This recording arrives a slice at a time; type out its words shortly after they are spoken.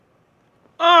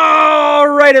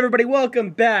right, everybody, welcome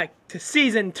back to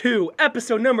Season 2,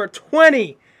 Episode number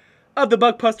 20 of the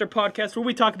Buckbuster Podcast, where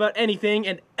we talk about anything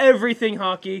and everything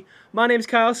hockey. My name's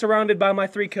Kyle, surrounded by my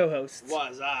three co-hosts.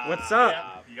 What's up? What's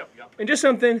up? Yep. And just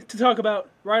something to talk about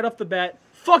right off the bat.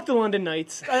 Fuck the London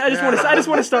Knights. I just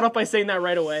want to start off by saying that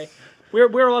right away.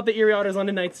 We're all at the Erie Otters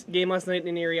London Knights game last night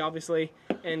in Erie, obviously,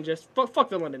 and just fuck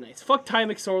the London Knights. Fuck Ty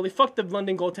McSorley. Fuck the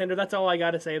London goaltender. That's all I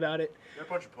gotta say about it. They're a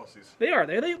bunch of pussies. They are.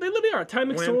 They literally are. Ty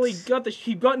McSorley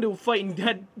he got into a fight and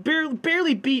had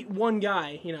barely beat one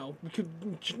guy. You know,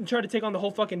 tried to take on the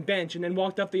whole fucking bench, and then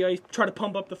walked up the ice, tried to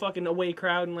pump up the fucking away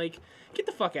crowd, and get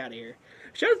the fuck out of here.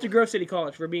 Shout out to Grove City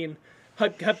College for being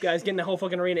hype guys, getting the whole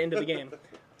fucking arena into the game,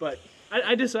 but.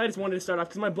 I just wanted to start off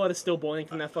because my blood is still boiling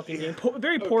from that fucking game.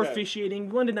 Very poor officiating.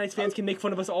 London Knights fans can make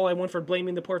fun of us all I want for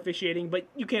blaming the poor officiating, but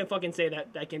you can't fucking say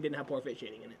that game didn't have poor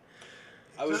officiating in it.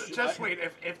 Just wait.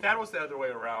 If that was the other way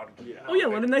around. Yeah. Oh yeah,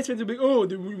 London Knights fans would be you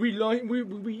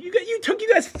took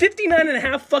you guys 59 and a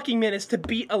half fucking minutes to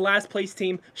beat a last place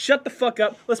team. Shut the fuck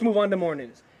up. Let's move on to more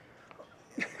news.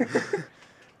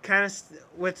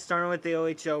 Starting with the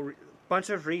OHL, bunch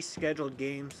of rescheduled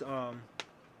games.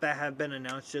 That have been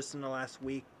announced just in the last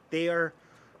week. They are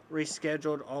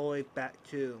rescheduled all the way back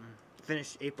to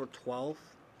finish April 12th.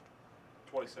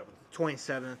 27th.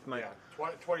 27th.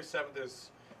 27th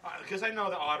is... Because I know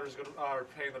the Otters are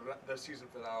playing the season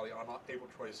finale on April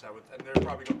 27th, and there's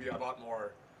probably going to be a lot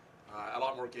more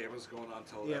games going on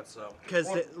until then. So because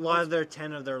a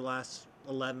 10 of their last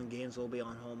 11 games will be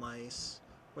on home ice,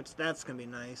 which that's going to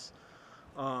be nice.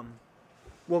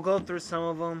 We'll go through some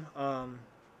of them.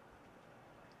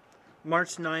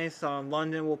 March 9th,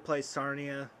 London will play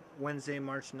Sarnia Wednesday,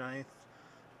 March 9th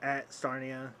at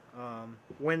Sarnia.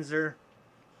 Windsor,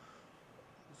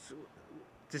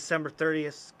 December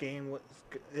 30th game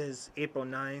is April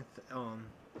 9th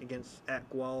at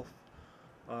Guelph.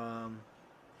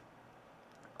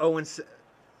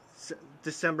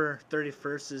 December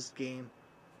 31st is game.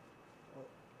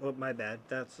 Oh, my bad.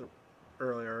 That's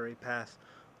already passed.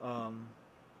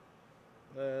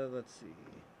 Let's see.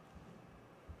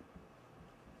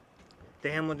 The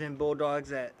Hamilton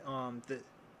Bulldogs at the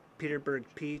Petersburg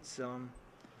Pete's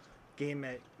game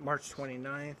at March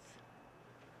 29th.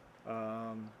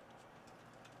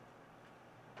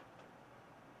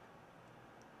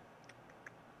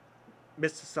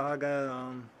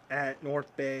 Mississauga at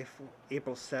North Bay for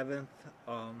April 7th.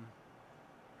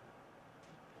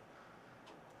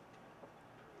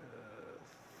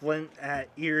 Flint at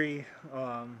Erie.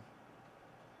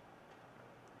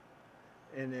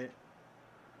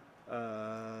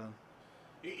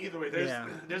 Either way,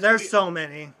 there's so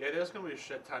many. Yeah, there's gonna be a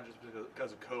shit ton just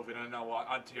because of COVID. I know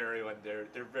Ontario and they're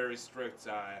very strict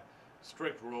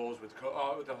rules with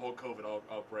the whole COVID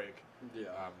outbreak.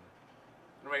 Yeah.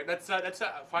 Anyway, let's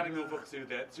finally move up to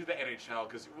the NHL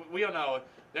because we all know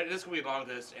that this is gonna be a long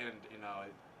list, and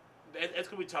it's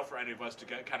gonna be tough for any of us to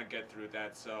kind of get through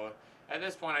that. So at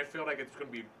this point, I feel like it's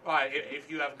gonna be. If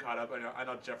you haven't caught up, I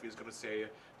know Jeffrey is gonna say,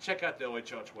 check out the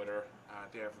OHL Twitter.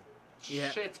 They have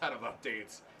shit ton of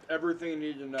updates. Everything you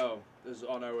need to know is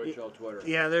on OHL Twitter.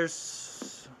 Yeah,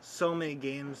 there's so many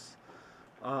games.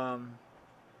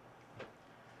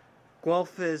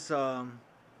 Guelph's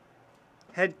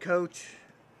head coach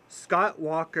Scott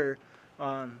Walker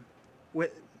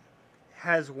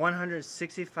has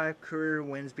 165 career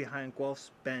wins behind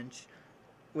Guelph's bench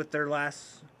with their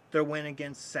win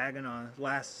against Saginaw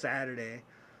last Saturday,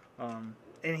 and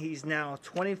he's now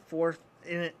 24th.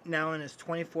 In his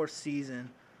 24th season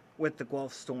with the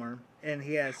Guelph Storm, and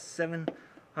he has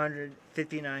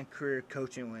 759 career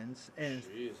coaching wins and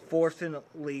fourth in the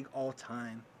league all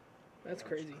time. That's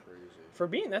crazy. For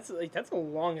being that's a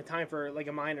long time for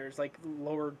a minors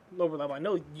lower level. I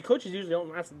know coaches usually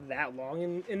don't last that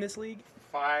long in this league.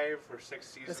 5 or 6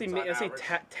 seasons. Let's say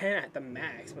 10 at the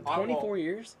max, but 24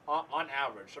 years on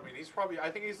average. I mean,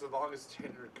 I think he's the longest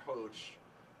tenured coach.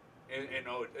 In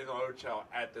OHL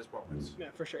at this moment. Yeah,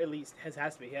 for sure. At least has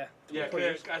to be. Yeah. Yeah,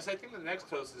 guys. I think the next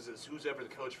closest is who's ever the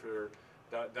coach for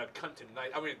the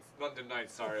London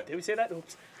Knights. Sorry. Did we say that?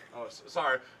 Oops. Oh,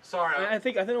 sorry. I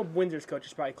think Windsor's coach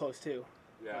is probably close too.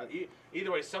 Yeah. Either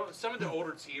way, some of the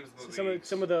older teams.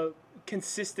 Some of the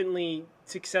consistently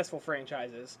successful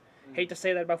franchises. Hate to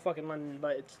say that about fucking London,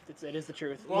 but it is the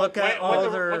truth. Well, when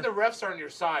the refs are on your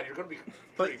side, you're going to be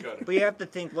pretty good. But you have to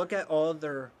think. Look at all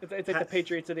their. It's like the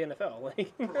Patriots of the NFL.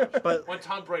 But when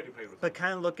Tom Brady played with them. But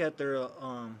kind of look at their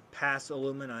past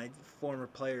alumni, former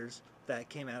players that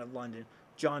came out of London.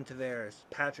 John Tavares,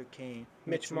 Patrick Kane,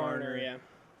 Mitch Marner. Yeah.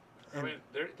 I mean,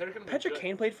 they're going to be Patrick good.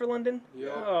 Kane played for London? Yeah.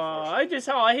 Oh, I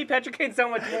hate Patrick Kane so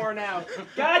much more now.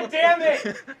 God damn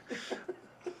it!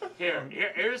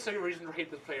 Here's a reason to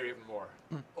hate this player even more.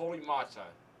 Only Mata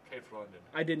played for London.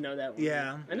 I didn't know that one.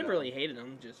 Yeah. I never really hated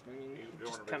him. Just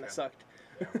kind of sucked.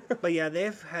 Yeah. But yeah,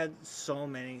 they've had so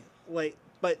many.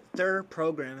 But their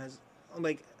program has,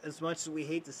 as much as we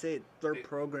hate to say it, their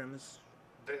program is.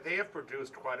 They have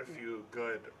produced quite a few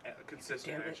good,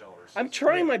 consistent NHLers. I'm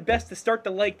trying my best to start to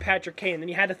like Patrick Kane, and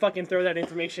you had to fucking throw that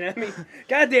information at me.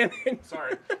 God damn it.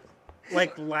 Sorry.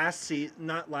 Last season,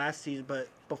 not last season, but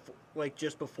before,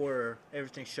 just before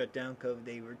everything shut down, COVID,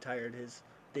 they retired his.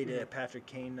 They did a Patrick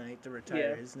Kane night to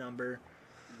retire his number.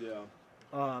 Yeah.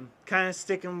 Kind of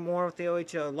sticking more with the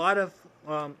OHL. A lot of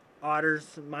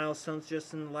Otters milestones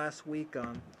just in the last week.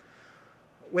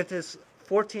 With his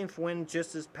 14th win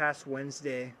just this past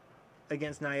Wednesday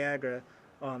against Niagara,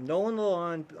 Nolan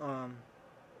Lalonde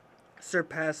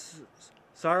surpassed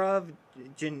Sarov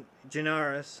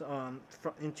Janaris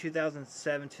in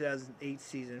 2007-2008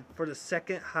 season for the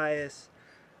second highest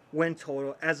win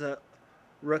total as a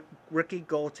rookie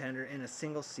goaltender in a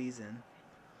single season.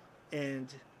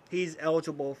 And he's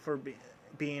eligible for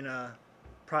being a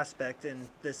prospect in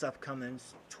this upcoming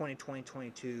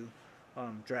 2020-22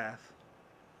 draft.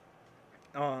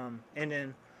 And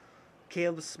then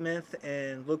Caleb Smith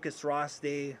and Lucas Ross,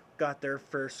 they got their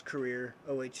first career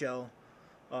OHL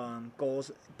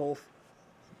goals, both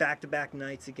back-to-back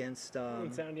nights against.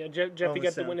 Jeffy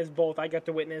got to witness both. I got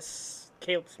to witness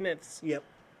Caleb Smith's. Yep.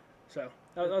 So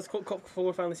that was cool. Cool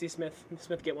to finally see Smith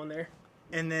get one there.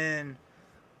 And then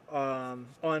on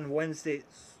Wednesday's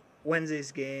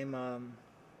game.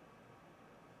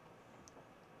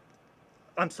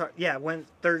 I'm sorry. Yeah,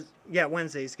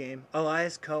 Wednesday's game.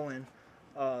 Elias Cohen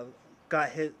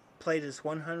played his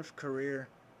 100th career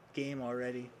game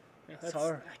already. Yeah,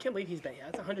 I can't believe he's been. Yeah,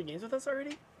 that's 100 games with us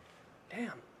already.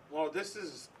 Damn. Well, this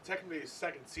is technically his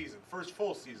second season, first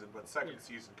full season, but second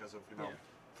season because of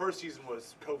first season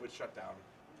was COVID shutdown.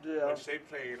 Yeah. Which they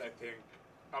played, I think,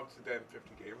 up to then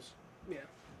 50 games. Yeah.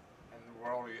 And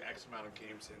we're only X amount of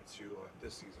games into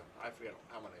this season. I forget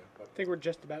how many. But I think we're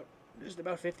just about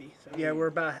 50. So. Yeah,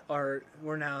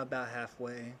 we're now about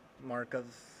halfway mark of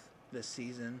this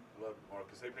season. A little more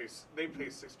because they play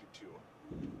 62.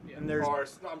 Yeah. And there's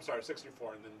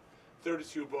 64, and then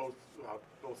 32 both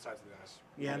sides of the ice.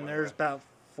 Yeah, and there's about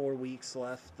 4 weeks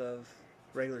left of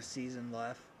regular season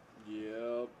left.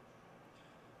 Yep.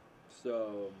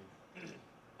 So.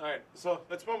 All right, so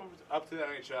let's move up to the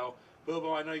NHL.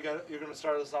 Bilbo, I know you're going to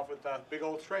start us off with a big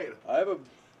old trade. I have a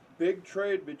big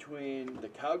trade between the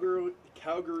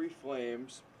Calgary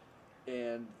Flames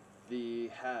and the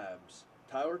Habs.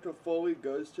 Tyler Toffoli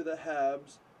goes to the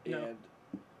Habs and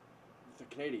the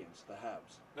Canadians, the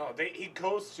Habs. No, he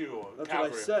goes to That's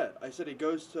Calgary. what I said. I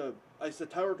said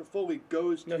Tyler Toffoli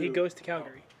goes to... No, he goes to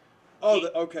Calgary.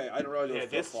 Okay. I didn't realize it was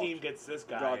this football. team gets this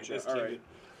guy. Gotcha. This All team right.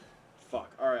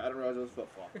 Fuck. All right, I didn't realize it was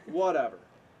football. Whatever.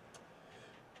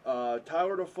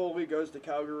 Tyler Toffoli goes to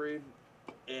Calgary,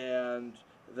 and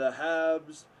the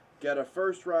Habs get a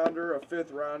first-rounder, a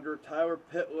fifth-rounder, Tyler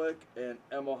Pitlick, and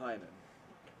Emil Heinen.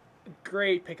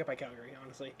 Great pickup by Calgary,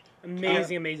 honestly.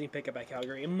 Amazing pickup by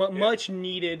Calgary. Much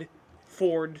needed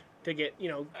forward to get,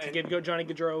 give Johnny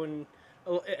Gaudreau and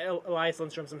Elias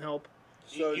Lindstrom some help.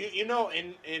 So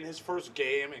in his first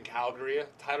game in Calgary,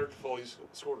 Tyler Toffoli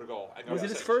scored a goal. Was it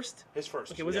his first? His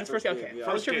first. Okay, was it his first? Okay, Yeah.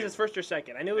 I was sure it was his first or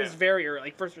second. I knew it was very early,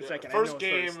 like first or second. First I know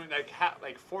game, it was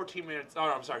first. 14 minutes. Oh,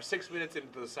 no, I'm sorry, 6 minutes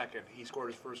into the second, he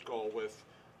scored his first goal with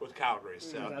Calgary.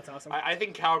 So that's awesome. I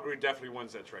think Calgary definitely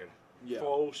wins that trade. Yeah.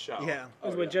 Full show. Yeah.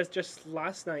 It was just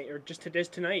last night or just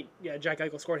tonight. Yeah, Jack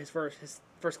Eichel scored his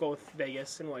first goal with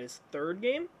Vegas in his third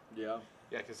game. Yeah.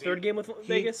 Yeah, because Third game with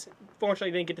Vegas.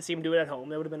 Fortunately, didn't get to see him do it at home.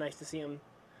 That would have been nice to see him.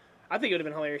 I think it would have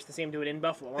been hilarious to see him do it in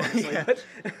Buffalo, honestly.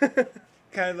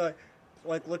 Kind of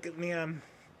like look at me,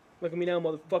 Look at me now,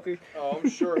 motherfucker. Oh, I'm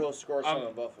sure he'll score some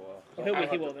in Buffalo.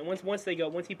 He will. Then once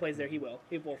he plays there, he will.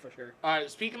 He will for sure.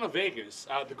 Speaking of Vegas,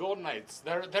 the Golden Knights.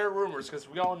 There are rumors because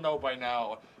we all know by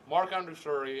now Marc-Andre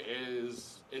Fleury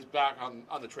is back on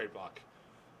the trade block.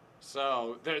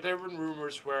 So there have been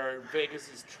rumors where Vegas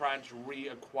is trying to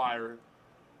reacquire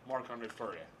Marc-Andre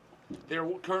Fleury. They're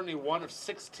currently one of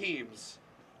 6 teams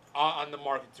on the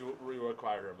market to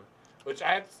reacquire him. Which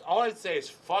all I'd say is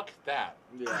fuck that.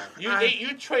 Yeah.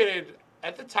 You traded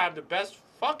at the time the best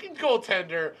fucking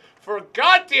goaltender for a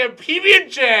goddamn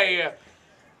PB&J.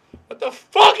 What the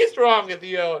fuck is wrong with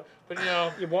you?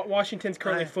 But Washington's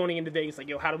currently phoning into Vegas like,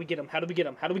 yo, how do we get him? Yeah.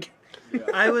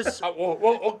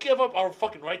 We'll give up our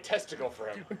fucking right testicle for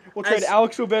him. We'll trade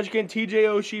Alex Ovechkin, TJ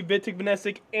Oshie, Vitek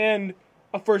Vanecek, and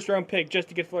a first-round pick just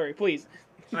to get Fleury, please.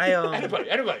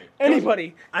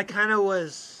 Anybody. I kind of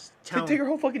was Take our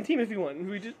whole fucking team if you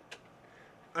want.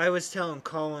 I was telling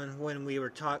Colin when we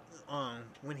were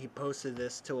when he posted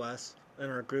this to us in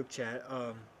our group chat.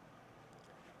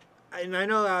 And I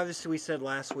know obviously we said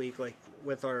last week, like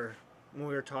when we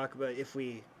were talking about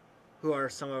who are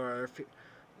some of our,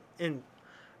 and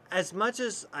as much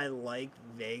as I like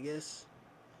Vegas,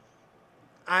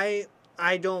 I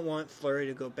don't want Fleury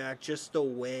to go back just the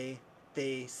way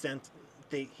they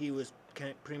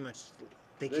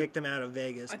kicked him out of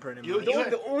Vegas pretty much.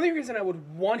 The only reason I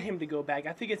would want him to go back,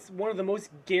 I think it's one of the most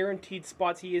guaranteed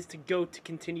spots he is to go to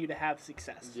continue to have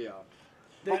success. Yeah.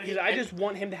 Because I just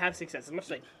want him to have success as much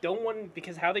as I don't want him,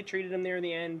 because how they treated him there in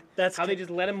the end. That's how they just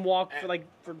let him walk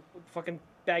for fucking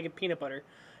bag of peanut butter.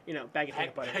 Bag of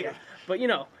peanut butter. Yeah. But you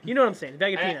know what I'm saying.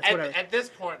 Bag of peanuts, whatever. At this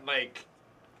point,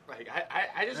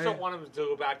 I just don't want him to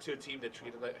go back to a team that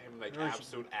treated him like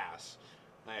absolute ass.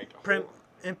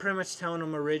 And pretty much telling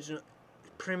him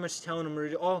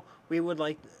oh, we would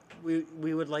like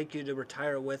you to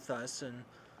retire with us,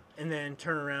 and then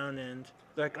turn around and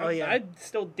like, oh yeah. I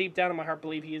still deep down in my heart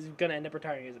believe he is gonna end up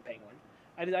retiring as a Penguin.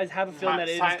 I have a feeling that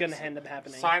it is gonna end up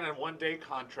happening. Sign a one-day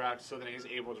contract so that he's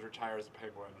able to retire as a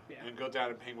Penguin and go down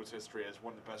in Penguins history as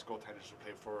one of the best goaltenders to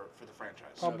play for the franchise.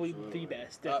 Probably the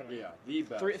best, definitely. The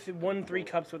best. Won 3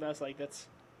 cups with us,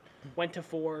 went to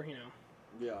 4,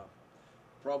 Yeah.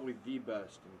 Probably the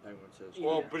best in Penguins history.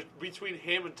 Well, between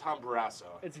him and Tom Barrasso.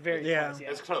 It's very close, yeah.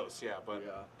 It's close, yeah, but...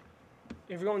 Yeah.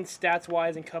 If you're going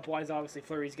stats-wise and cup-wise, obviously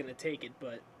Fleury's going to take it,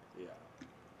 but... Yeah.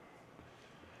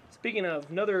 Speaking of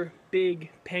another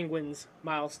big Penguins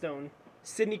milestone,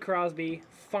 Sidney Crosby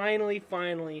finally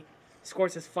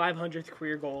scores his 500th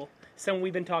career goal. Something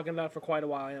we've been talking about for quite a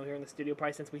while, here in the studio,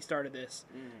 probably since we started this.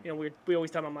 We always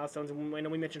talk about milestones, and I know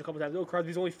we mentioned a couple times,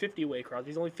 Crosby's only 50 away,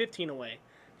 Crosby's only 15 away.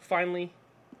 Finally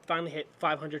hit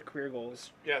 500 career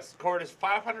goals. Yes, scored his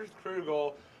 500th career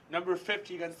goal, number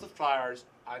 50 against the Flyers,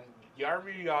 on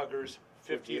Jaromir Jagr's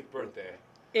 50th birthday.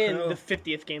 In the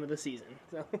 50th game of the season.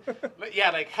 So. But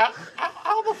yeah,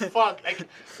 how the fuck,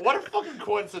 what a fucking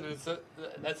coincidence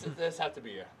this have to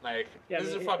be. This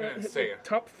is fucking insane.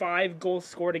 Top 5 goals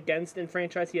scored against in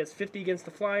franchise. He has 50 against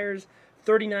the Flyers,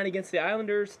 39 against the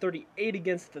Islanders, 38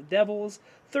 against the Devils,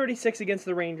 36 against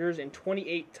the Rangers, and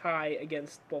 28 tie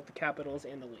against both the Capitals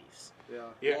and the Leafs.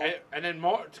 Yeah, and then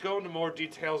to go into more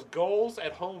details, goals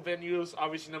at home venues,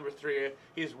 obviously number 3,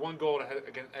 he has 1 goal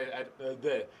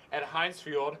at Heinz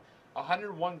Field,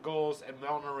 101 goals at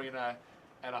Mellon Arena,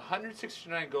 and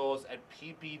 169 goals at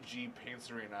PPG Paints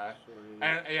Arena.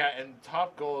 And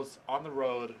top goals on the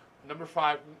road, number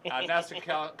 5, Nassau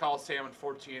Coliseum at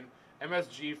 14,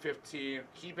 MSG 15,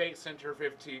 KeyBank Center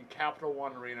 15, Capital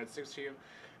One Arena at 16,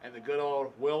 and the good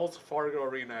old Wells Fargo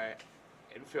Arena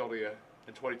in Philadelphia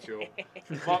in 22.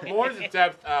 More in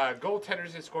depth,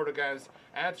 goaltenders he scored against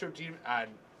Anatro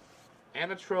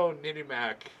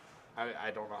Nidimak.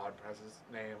 I don't know how to pronounce his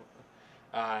name.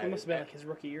 It must have been his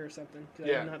rookie year or something.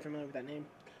 I'm not familiar with that name.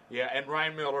 Yeah, and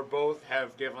Ryan Miller both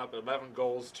have given up 11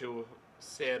 goals to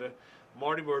Sid.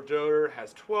 Marty Brodeur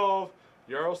has 12.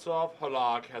 Yaroslav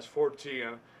Halak has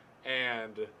 14.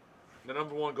 And the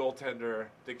number 1 goaltender,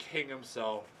 the king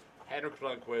himself, Henrik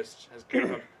Lundqvist, has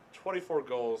given up 24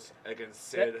 goals against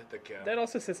Sid the Kid. That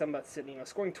also says something about Sidney.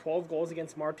 Scoring 12 goals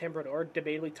against Martin Brodeur,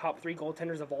 debatably top 3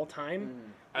 goaltenders of all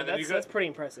time. And that's pretty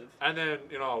impressive. And then,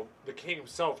 the king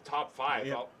himself, top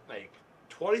 5.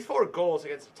 24 goals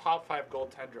against the top 5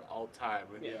 goaltender all time.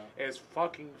 Yeah. Is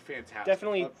fucking fantastic.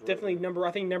 Definitely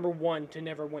number 1 to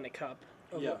never win a cup.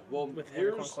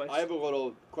 I have a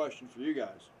little question for you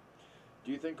guys.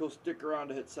 Do you think he'll stick around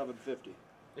to hit 750?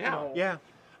 Yeah. No. Yeah.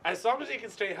 As long as he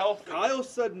can stay healthy. Kyle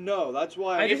said no. That's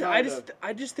why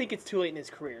I just think it's too late in his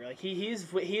career. He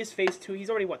is phase 2. He's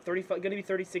already 35, going to be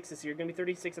 36 this year. Going to be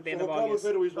 36 at the end of August.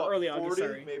 Early August,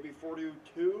 sorry. Maybe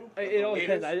 42. It all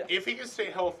depends. If he can stay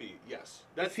healthy, yes.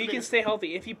 If he can stay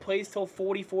healthy, if he plays till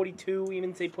 40, 42,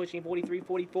 even say pushing 43,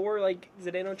 44, like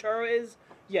Zdeno Chara is,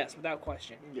 yes, without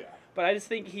question. Yeah. But I just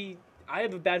think I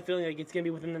have a bad feeling it's going to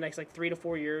be within the next 3 to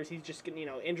 4 years. He's just going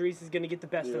injuries is going to get the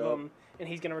best of him, and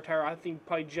he's going to retire. I think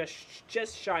probably just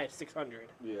shy of 600.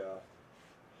 Yeah,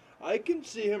 I can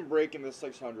see him breaking the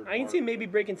 600. I can see him maybe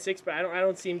breaking 6, but I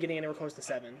don't see him getting anywhere close to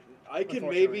 7. I could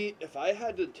maybe, if I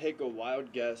had to take a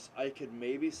wild guess, I could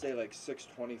maybe say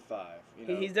 625.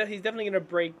 He's definitely going to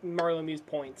break Mario Lemieux's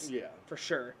points. Yeah, for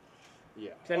sure.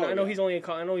 Yeah, I know he's only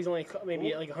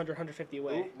maybe 100, 150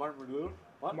 away. Ooh, Martin Marleau?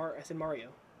 What? I said Mario.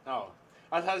 Oh.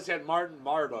 I thought you said Martin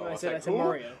Mardo. No, I said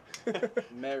Mario.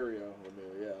 Mario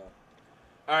Lemieux, yeah.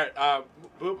 All right,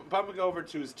 bumping over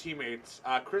to his teammates.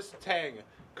 Chris Tang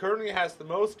currently has the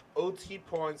most OT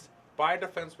points by a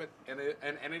defenseman in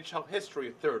NHL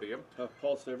history, 30.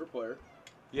 Paul's favorite player.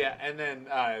 Yeah, and then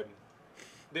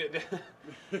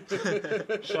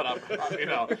shut up,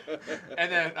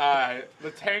 And then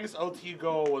the Tang's OT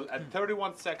goal was at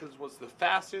 31 seconds was the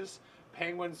fastest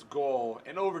Penguins goal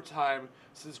in overtime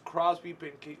since Crosby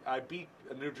beat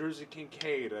New Jersey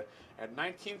Kincaid at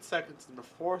 19 seconds in the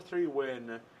 4-3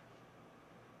 win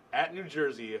at New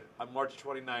Jersey on March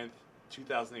 29th,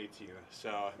 2018. So,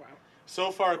 wow.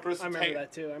 So far, Chris. I remember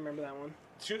that too. I remember that one.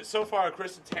 So far,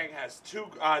 Kristen Tang has two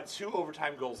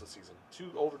overtime goals this season.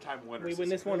 2 overtime winners. We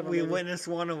witnessed one of them. We witnessed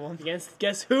one of them. Against,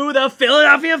 guess who? The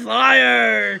Philadelphia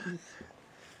Flyers!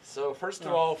 So, first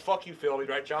of all, fuck you, Philly,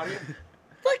 right, Johnny?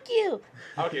 Fuck you!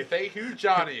 Okay, thank you,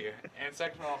 Johnny. And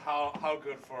second of all, how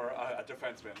good for a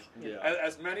defenseman. Yeah.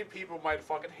 As many people might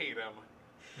fucking hate him.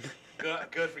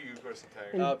 Good for you, Kristen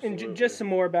Tang. And just some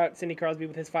more about Sidney Crosby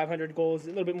with his 500 goals. A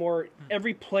little bit more.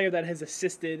 Every player that has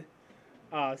assisted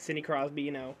Sidney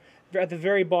Crosby, at the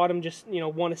very bottom, just,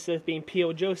 one assist being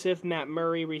P.O. Joseph, Matt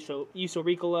Murray, Juuso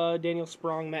Riikola, Daniel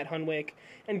Sprong, Matt Hunwick,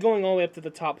 and going all the way up to the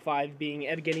top 5 being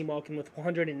Evgeny Malkin with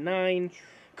 109,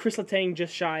 Chris Letang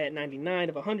just shy at 99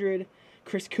 of 100,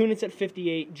 Chris Kunitz at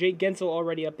 58, Jake Gensel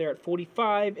already up there at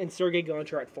 45, and Sergei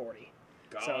Gonchar at 40.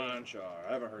 Gonchar.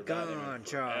 I haven't heard that name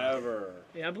forever.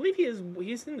 Yeah, I believe he's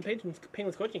in the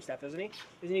Penguins coaching staff, isn't he?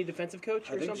 Isn't he a defensive coach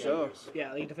or something? I think so.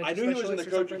 Yeah, like defensive I knew he was in the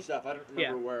coaching something. staff. I don't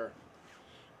remember where.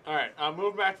 All right,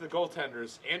 moving back to the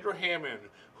goaltenders. Andrew Hammond,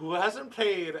 who hasn't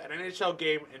played an NHL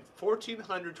game in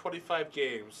 1,425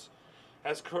 games,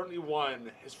 has currently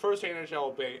won his first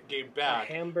NHL game back.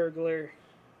 A Hamburglar.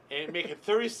 And making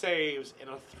 30 saves in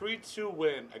a 3-2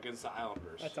 win against the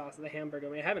Islanders. That's awesome. The Hamburger,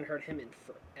 man. I haven't heard him in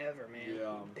forever, man.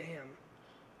 Yeah. Damn.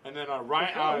 And then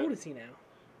Ryan... How old is he now?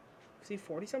 Is he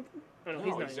 40-something? Oh, no,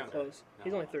 he's not even close. No.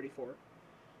 He's only 34.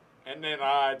 And then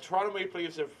Toronto Maple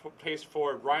Leafs have placed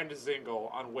forward Ryan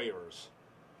Dzingel on waivers.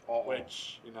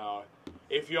 Which,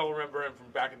 if you all remember him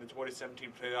from back in the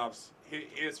 2017 playoffs,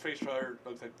 his facial hair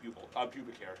looks like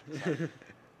pubic hair. So.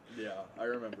 Yeah, I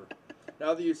remember.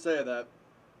 Now that you say that.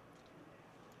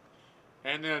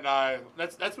 And then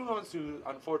let's move on to,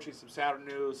 unfortunately, some sadder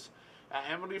news.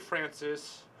 Emily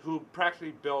Francis, who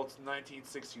practically built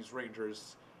 1960s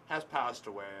Rangers, has passed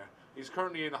away. He's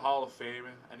currently in the Hall of Fame,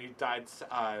 and he died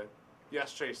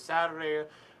yesterday, Saturday,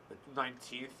 the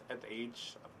 19th, at the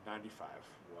age of 95.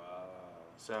 Wow.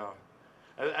 So,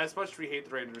 as much as we hate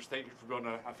the Rangers, thank you for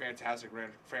building a fantastic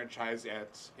franchise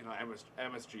at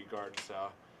MSG Garden.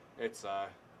 So, it's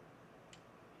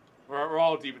we're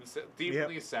all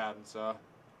deeply saddened. So,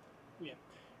 yeah.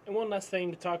 And one last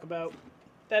thing to talk about,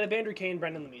 that Evander Kane,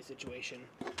 Brendan Lemieux situation.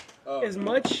 As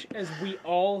much as we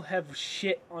all have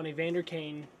shit on Evander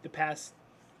Kane the past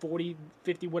 40,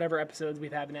 50, whatever episodes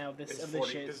we've had now of this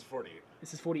shit. This is 48.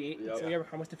 This is 48. Yep. So we're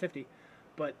almost to 50.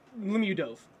 But Lemieux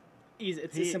dove.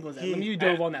 It's as simple as that. Lemieux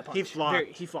dove on that punch.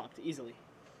 He flopped easily.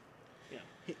 Yeah.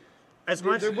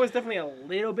 There was definitely a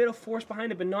little bit of force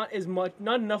behind it, but not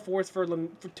enough force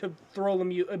to throw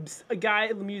Lemieux, a guy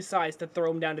Lemieux's size, to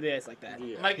throw him down to the ice like that.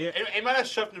 Yeah. It might have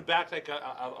shoved him back like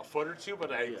a foot or two,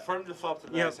 but for him to flop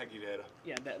to the ice like he did.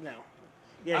 Yeah, no.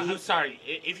 Yeah, I'm sorry.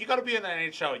 If you got to be in the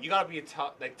NHL, you got to be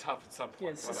tough at some point. Yeah,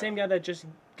 it's the same guy that just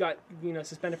got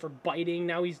suspended for biting.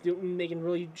 Now he's making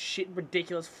really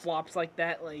ridiculous flops like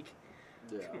that. Like,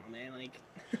 come on, man.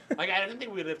 Like I didn't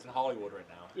think we lived in Hollywood right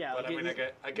now. Yeah, but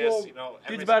I guess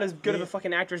dude's about as good of a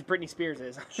fucking actor as Britney Spears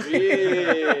is.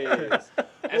 Jeez.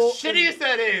 As shitty as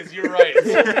that is, you're right.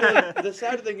 The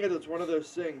sad thing is, it's one of those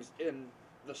things in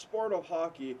the sport of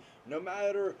hockey. No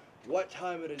matter what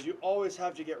time it is, you always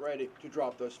have to get ready to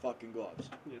drop those fucking gloves.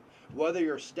 Yeah. Whether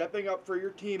you're stepping up for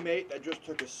your teammate that just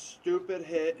took a stupid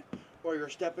hit, or you're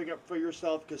stepping up for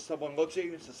yourself because someone looks at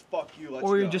you and says, "Fuck you, let's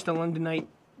go." Or you're just a London Knight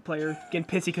player getting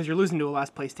pissy because you're losing to a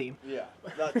last place team. Yeah,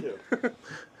 that too.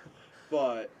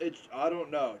 But I don't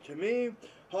know. To me,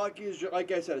 hockey is just,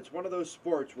 like I said, it's one of those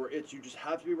sports where you just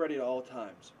have to be ready at all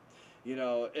times.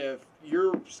 If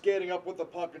you're skating up with the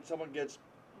puck and someone gets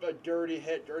a dirty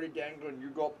hit, dirty dangle, and you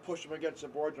go push them against the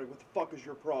boards, like, what the fuck is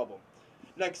your problem?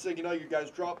 Next thing you know, you guys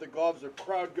drop the gloves, the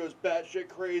crowd goes batshit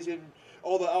crazy, and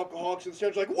all the alcoholics in the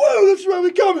stands are like, "Whoa, that's why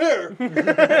we come here!"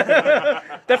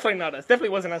 Definitely not us. Definitely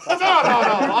wasn't us. No, not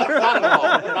at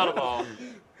all. Not at all.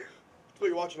 That's what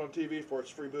you're watching on TV for. It's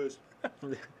free booze.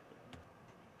 All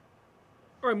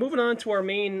right, moving on to our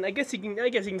main. I guess you can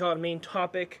call it a main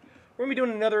topic. We're gonna be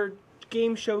doing another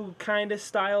game show kind of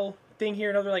style thing here.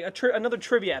 Another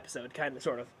trivia episode, kind of,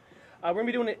 sort of. We're gonna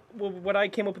be doing it with what I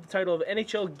came up with the title of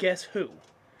NHL Guess Who.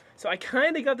 So I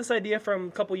kind of got this idea from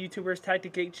a couple YouTubers,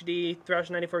 Tactic HD,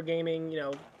 Thrash94 Gaming,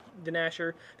 the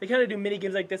Nasher. They kind of do mini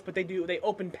games like this, but they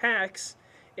open packs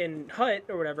in Hut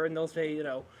or whatever, and they'll say,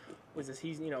 was this?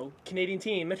 He's Canadian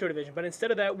team, Metro Division. But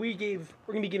instead of that, we're going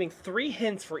to be giving 3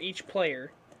 hints for each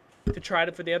player to try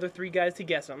for the other 3 guys to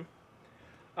guess them.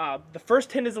 The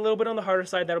first hint is a little bit on the harder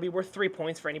side. That'll be worth 3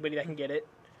 points for anybody that can get it.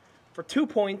 For 2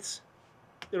 points,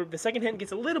 the second hint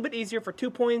gets a little bit easier for 2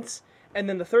 points, and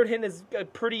then the third hint is a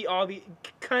pretty obvious,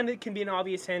 kind of can be an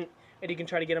obvious hint, and you can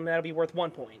try to get them. That'll be worth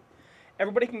 1 point.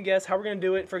 Everybody can guess how we're going to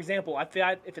do it. For example,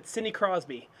 if it's Sidney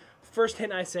Crosby, first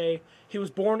hint I say he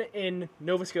was born in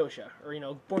Nova Scotia, or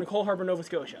born in Cole Harbour, Nova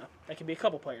Scotia. That could be a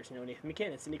couple players, Nathan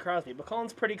McKinnon, Sidney Crosby. But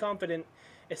Colin's pretty confident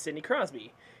it's Sidney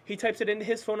Crosby. He types it into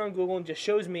his phone on Google and just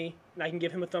shows me, and I can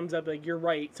give him a thumbs up like you're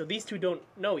right. So these 2 don't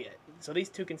know yet. So these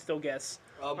 2 can still guess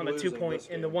on the 2 point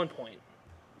and the 1 point.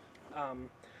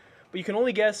 But you can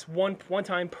only guess one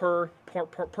time per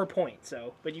point.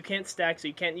 So, but you can't stack, so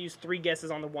you can't use 3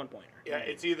 guesses on the 1-pointer. Yeah,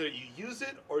 it's either you use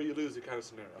it or you lose it kind of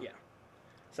scenario. Yeah.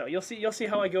 So you'll see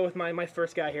how I go with my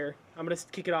first guy here. I'm gonna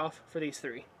kick it off for these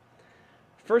 3.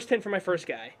 First hint for my first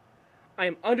guy. I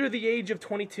am under the age of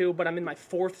 22, but I'm in my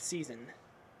 4th season.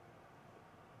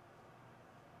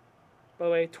 By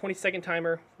the way, 20-second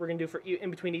timer. We're gonna do for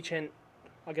in between each hint.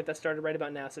 I'll get that started right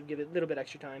about now, so give it a little bit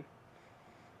extra time.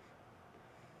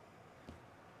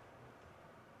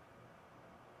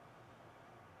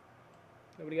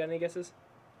 Nobody got any guesses?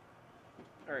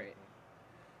 All right.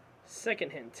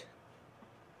 Second hint.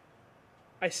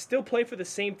 I still play for the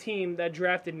same team that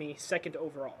drafted me 2nd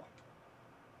overall.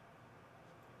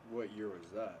 What year was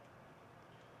that?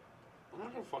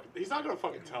 He's not gonna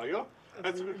fucking tell you.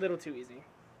 That's a little too easy.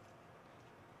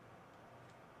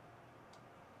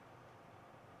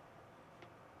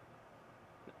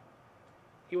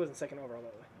 He wasn't 2nd overall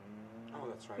that way. Oh,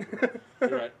 that's right.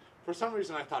 You're right. For some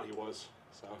reason, I thought he was.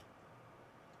 So.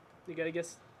 You gotta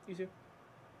guess, you 2?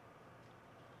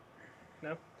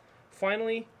 No?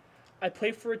 Finally, I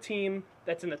play for a team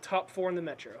that's in the top 4 in the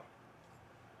Metro.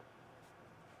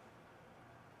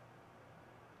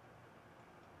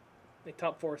 The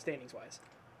top 4 standings-wise.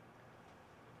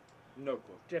 No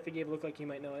clue. Jeffy gave it look like he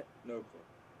might know it. No clue.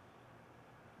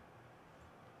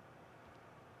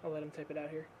 I'll let him type it out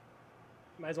here.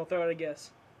 Might as well throw out a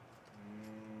guess.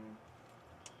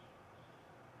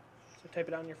 So type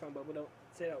it out on your phone, but don't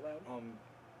say it out loud.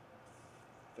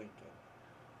 Thinking.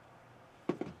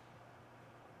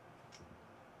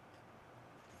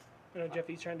 I know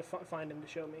Jeffy's trying to find him to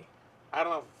show me. I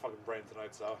don't have a fucking brain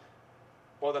tonight, so.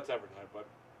 Well, that's every night, but.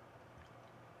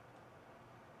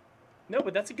 No,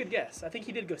 but that's a good guess. I think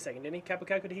he did go 2nd, didn't he?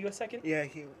 Kapokako, did he go 2nd? Yeah,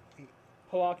 he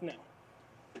Polak, no.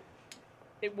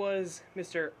 It was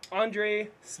Mr. Andrei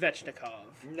Svechnikov.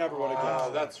 Never would have guessed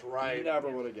that. That's right. Never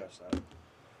would have guessed that.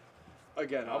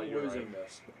 Again, I'm you're losing right.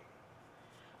 this.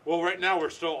 Well, right now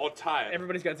we're still all tied.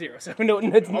 Everybody's got 0, so no,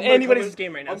 it's anybody's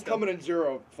game right now. I'm coming in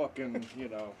 0, fucking,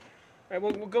 All right,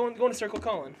 we'll go in a circle.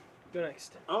 Colin, go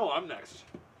next. Oh, I'm next.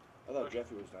 I thought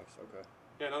Jeffy was next. Okay.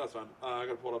 Yeah, no, that's fine. I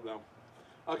gotta pull it up now.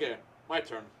 Okay, my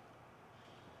turn.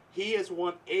 He has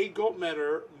won a gold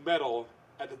medal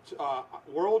at the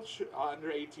World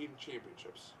Under-18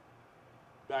 Championships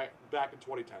back in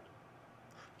 2010.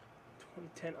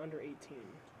 2010 Under-18.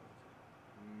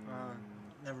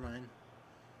 Never mind.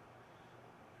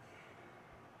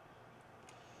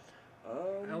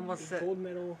 I almost said gold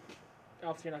medal.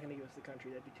 Obviously, you're not going to give us the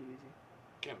country. That'd be too easy.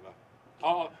 Canada.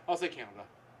 I'll say Canada.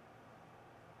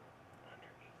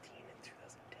 Under-18 in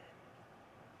 2010.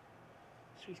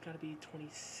 So he's got to be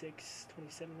 26,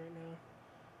 27 right now.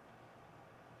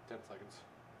 10 seconds.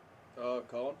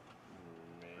 Colin?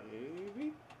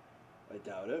 Maybe? I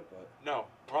doubt it, but... No.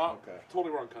 Wrong. Okay.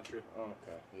 Totally wrong country.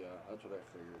 Okay, yeah, that's what I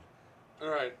figured. All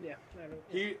right. Yeah.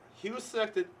 He was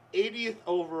selected 80th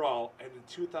overall in the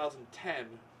 2010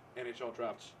 NHL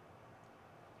draft.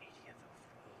 80th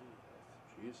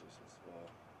overall. Jesus, that's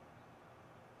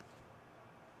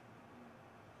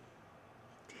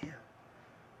damn.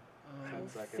 I 10 don't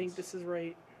seconds. think this is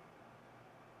right.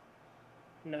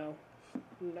 No.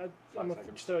 I'm 5 going to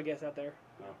seconds. throw a guess out there.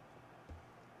 No.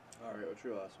 Alright, what's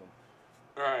your last one?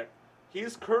 All right.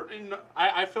 He's currently...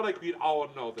 I feel like we'd all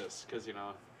know this, because,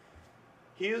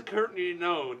 he is currently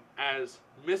known as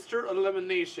Mr.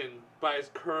 Elimination by his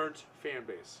current fan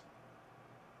base.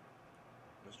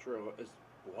 Is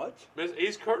what?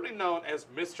 He's currently known as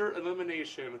Mr.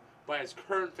 Elimination by his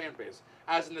current fan base.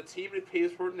 As in the team he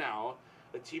plays for now,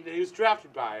 the team that he was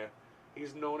drafted by,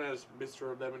 he's known as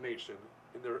Mr. Elimination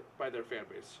by their fan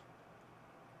base.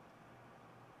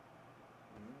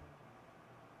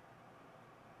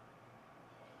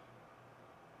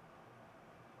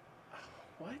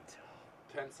 What?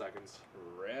 10 seconds.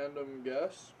 Random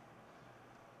guess?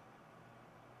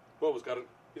 He's got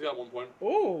 1 point.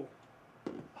 Oh!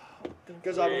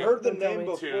 Because I've heard the name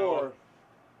before.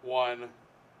 2, 1,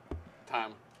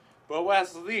 time. But who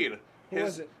has the lead?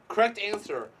 His correct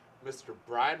answer, Mr.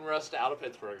 Brian Rust out of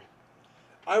Pittsburgh.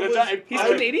 He's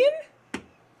Canadian?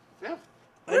 Yeah.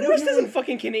 Brian Rust isn't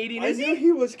fucking Canadian, is he? I knew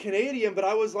he was Canadian, but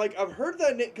I was like, I've heard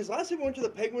that name, because last time we went to the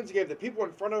Penguins game, the people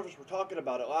in front of us were talking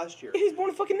about it last year. He's born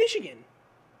in fucking Michigan.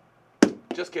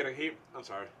 Just kidding. I'm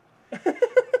sorry.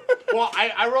 Well,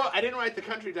 I didn't write the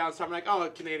country down, so I'm like, oh,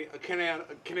 Canada,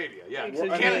 yeah.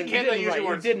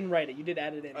 You didn't write it. You did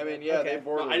add it in. I mean, yeah, okay. they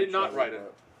bordered. No, I did not write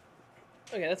it.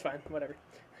 Okay, that's fine. Whatever.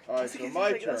 All right, so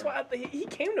my turn. That's why he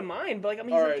came to mind, but like, I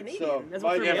mean, he's a Canadian. So that's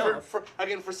what threw me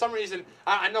off. For some reason,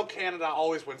 I know Canada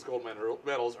always wins gold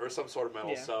medals or some sort of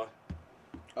medals. Yeah. So.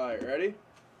 All right, ready?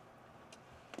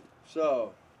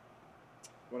 So,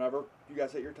 whenever you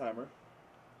guys hit your timer.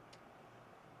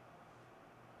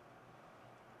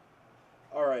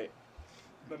 All right.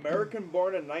 American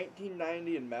born in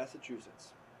 1990 in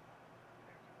Massachusetts.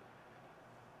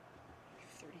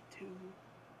 32,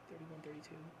 31,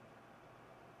 32.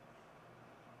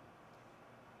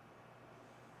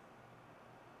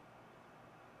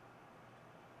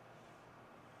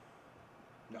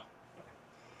 No.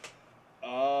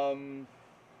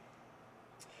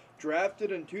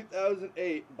 Drafted in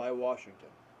 2008 by Washington.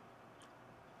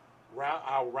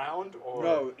 Round or?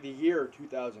 No, the year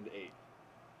 2008.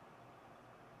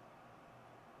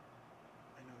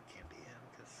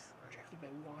 By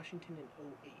Washington in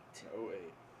 08.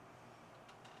 08.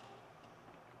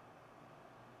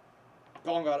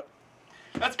 Colin got it.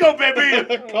 Let's go,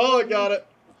 baby! Colin got it.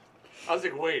 I was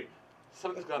like, wait.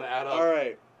 Something's got to add up. All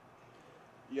right.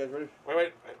 You guys ready?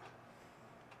 Wait.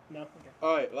 No? Okay.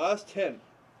 All right, last 10.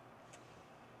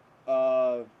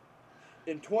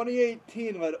 In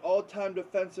 2018, led all-time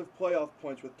defensive playoff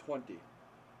points with 20.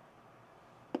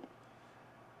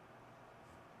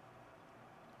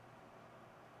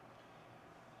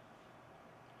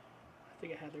 I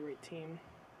think I had the right team.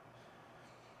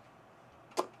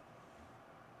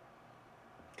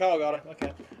 Kyle got it.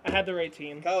 Okay. I had the right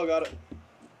team. Kyle got it.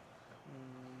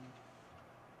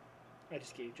 I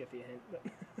just gave Jeffy a hint, but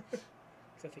because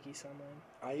I think he saw mine.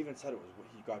 I even said it was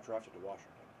he got drafted to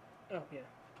Washington. Oh, yeah.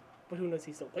 But who knows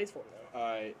he still plays for him, though. All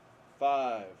right,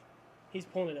 5. He's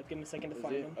pulling it up. Give him a second to Is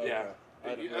find he? him. Okay.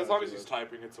 Yeah. As long as he's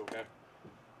typing, it's okay.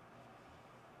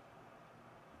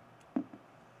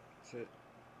 That's it.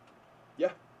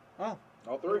 Yeah. Oh.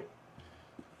 All 3.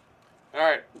 All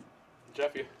right.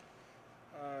 Jeffy.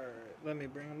 Alright, let me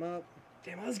bring him up.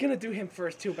 Damn, I was going to do him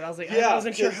first, too, but I was like, Yeah, I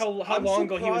wasn't sure how long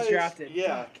ago he was drafted.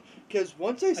 Yeah. Because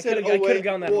once I said I could have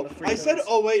gone that on the free I said notes.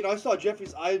 08, and I saw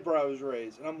Jeffy's eyebrows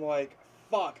raise, and I'm like,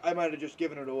 fuck, I might have just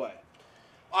given it away.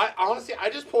 I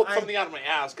just pulled something out of my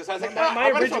ass because I was like,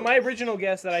 my original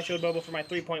guess that I showed Bobo for my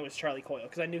 3-point was Charlie Coyle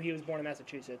because I knew he was born in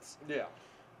Massachusetts. Yeah.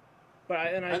 But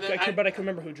I could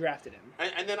remember who drafted him.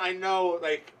 And then I know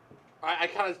like I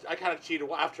kind of cheated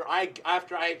after I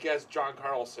guessed John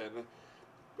Carlson.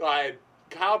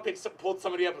 Kyle pulled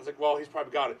somebody up and was like, well, he's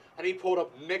probably got it. And he pulled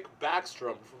up Nick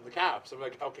Backstrom from the Caps. I'm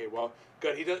like, okay, well,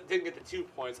 good. He didn't get the 2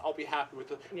 points. I'll be happy with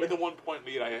the 1-point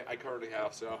lead I currently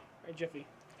have. So. All right, Jeffy.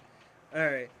 All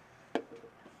right.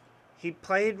 He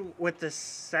played with the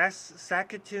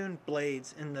Saskatoon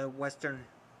Blades in the Western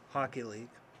Hockey League.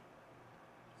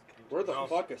 Where the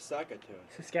fuck is Saskatoon?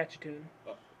 Saskatchewan.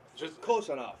 Just close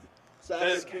enough. Do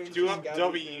you have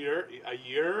a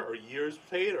year or years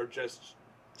played or just?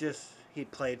 Just he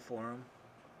played for him.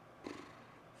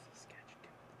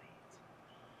 Saskatchewan Blades.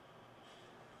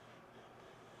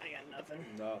 I got nothing.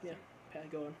 Nothing. Yeah, Pat,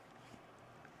 go on.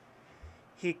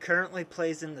 He currently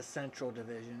plays in the Central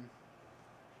Division.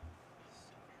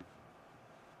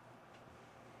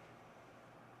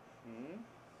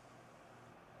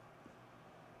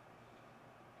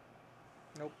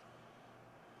 Nope.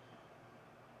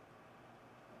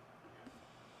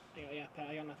 Yeah, Pat,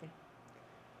 I got nothing.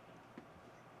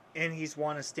 And he's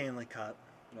won a Stanley Cup.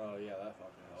 Oh, yeah, that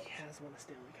fucking helps. He has won a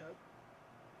Stanley Cup.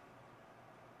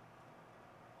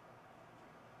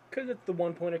 Because it's the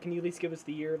 1-pointer, can you at least give us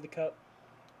the year of the cup?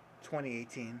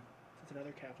 2018. It's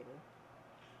another capital.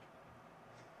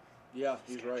 Yeah,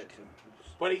 he's right.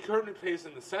 But he currently plays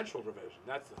in the Central Division.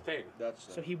 That's the thing.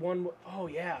 So he won. Oh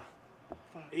yeah.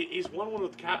 Fuck. He's won one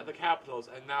with the Capitals,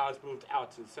 and now has moved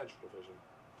out to the Central Division.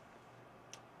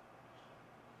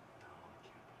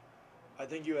 I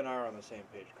think you and I are on the same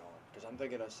page, Colin. Because I'm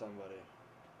thinking of somebody.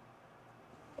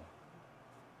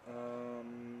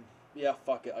 Yeah,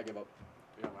 fuck it. I give up.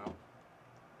 Yeah, I'm out.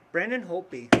 Brandon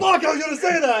Holtby. Fuck, I was going to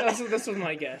say that! This was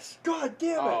my guess. God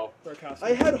damn it. Oh.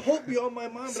 I had Holtby on my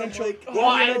mind, but I'm like... Oh,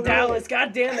 I had Dallas.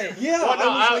 God damn it. Yeah, Well, no,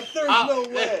 I was like, there's no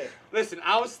way. Listen,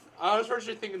 I I was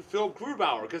originally thinking Phil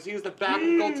Grubauer because he was the backup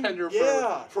goaltender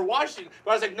for Washington.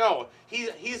 But I was like, no,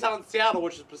 he's out in Seattle,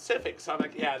 which is Pacific. So I'm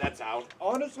like, yeah, that's out.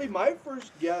 Honestly, my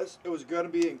first guess, it was going to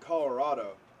be in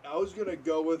Colorado. I was going to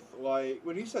go with, like,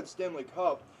 when he said Stanley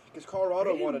Cup, because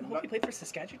Colorado wanted... He played for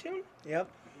Saskatchewan? Yep.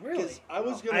 Really? I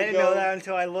was going I to didn't know that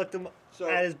until I looked him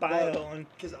at his bio.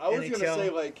 Because I was going to say,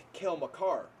 like, Cale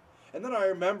Makar. And then I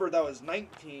remember that was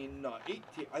 19, not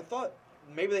 18. I thought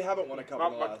maybe they haven't won a cup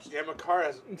in the last. Yeah, Makar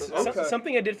has...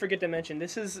 Something I did forget to mention.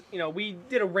 This is, we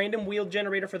did a random wheel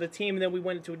generator for the team, and then we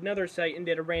went to another site and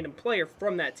did a random player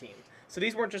from that team. So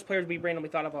these weren't just players we randomly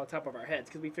thought of on the top of our heads,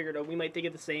 because we figured we might think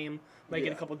of the same, might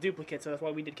get a couple duplicates, so that's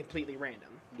why we did completely random.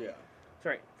 Yeah.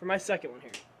 Sorry, for my second one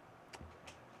here.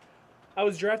 I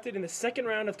was drafted in the second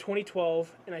round of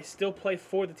 2012, and I still play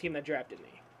for the team that drafted me.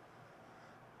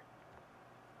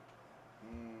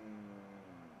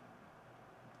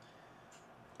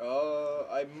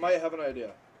 I might have an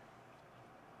idea.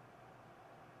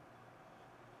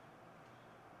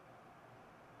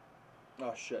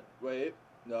 Oh, shit. Wait.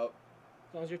 No.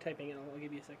 As long as you're typing it, I'll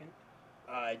give you a second.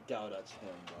 I doubt that's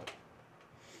him, but...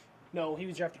 No, he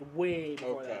was drafted way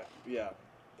before that. Yeah.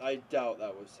 I doubt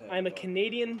that was him. I'm a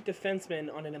Canadian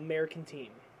defenseman on an American team.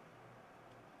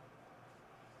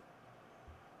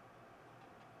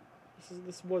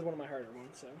 This was one of my harder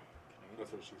ones, so...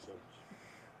 That's what she said.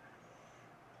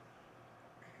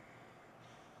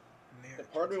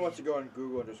 Part of me wants to go on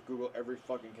Google and just Google every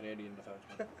fucking Canadian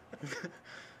defenseman. Because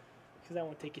that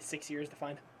won't take you 6 years to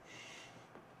find.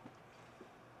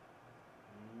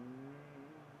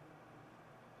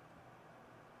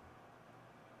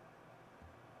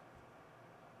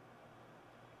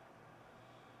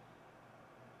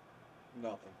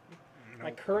 Nothing.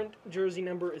 My current jersey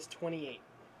number is 28.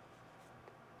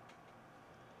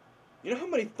 You know how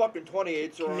many fucking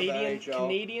 28s are on the NHL?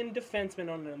 Canadian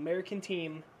defenseman on an American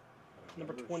team,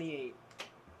 number 28.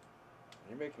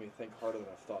 You're making me think harder than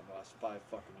I've thought in the last 5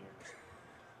 fucking years.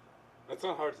 That's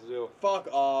not hard to do. Fuck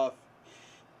off.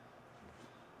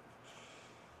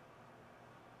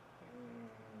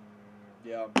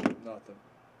 Yeah, nothing.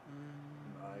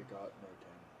 I got no 10.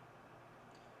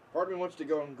 Part of me wants to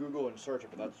go on Google and search it,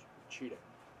 but that's cheating.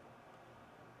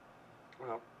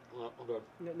 Well, okay.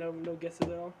 No guesses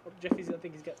at all? Oh, Jeffy's, I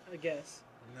think he's got a guess.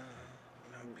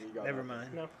 No. Never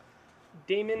mind. No.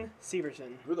 Damon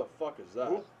Severson. Who the fuck is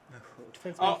that?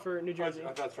 Defenseman for New Jersey.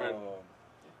 That's right.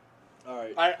 All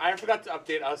right. I forgot to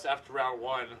update us after round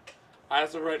 1.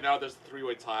 As of right now, there's a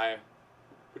 3-way tie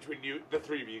between the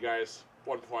 3 of you guys.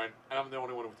 1 point, and I'm the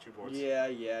only one with 2 points. Yeah.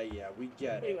 We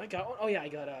get it. I got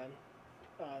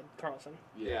Carlson.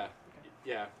 Yeah.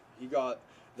 He got...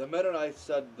 The minute I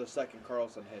said the second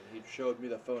Carlson hit, he showed me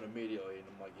the phone immediately, and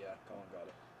I'm like, yeah, Colin got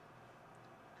it.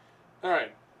 All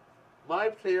right. My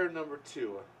player number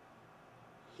 2.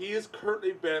 He has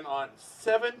currently been on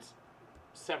 7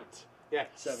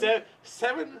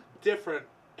 different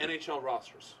NHL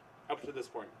rosters up to this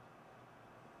point.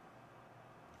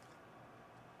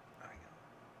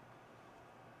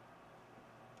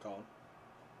 Colin?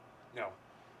 No.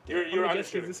 You're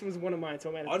undershooting. This was one of mine, so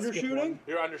I'm going to skip one.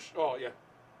 You're oh, yeah.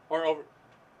 Or over.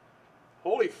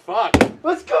 Holy fuck.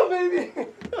 Let's go, baby!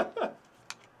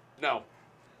 No.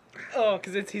 Oh,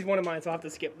 because he's one of mine, so I'll have to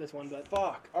skip this one. But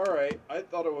Fuck. Alright. I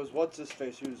thought it was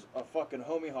what's-his-face, who's a fucking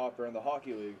homie hopper in the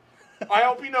hockey league. I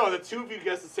hope you know that 2 of you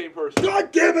guessed the same person.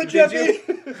 God damn it, Jeffy!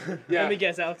 Yeah. Let me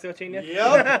guess, Alex Ochenia.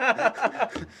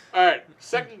 Yep. Alright,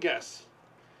 second guess.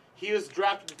 He was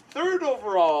drafted 3rd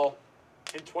overall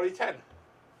in 2010.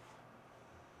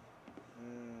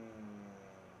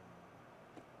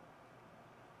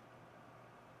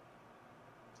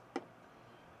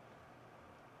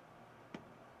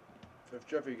 If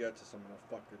Jeffy gets us, I'm gonna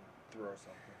fucking throw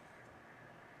something.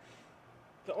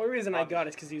 The only reason I got it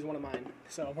is because he was one of mine,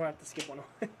 so I'm gonna have to skip one.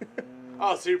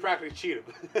 Oh, so you practically cheated.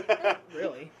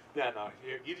 Really? Yeah, no,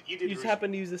 you did. You just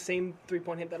happened to use the same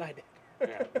 3-point hit that I did.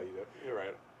 Yeah, you did. You're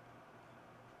right.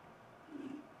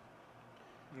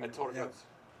 I told him.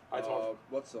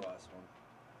 What's the last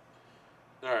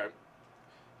one? All right.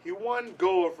 He won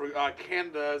gold for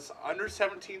Canada's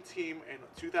under-17 team in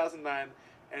 2009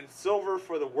 and silver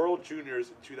for the World Juniors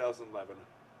in 2011.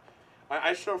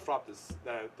 I should have flopped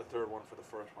the third one for the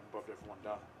first one, but if one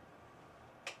done.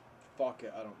 Fuck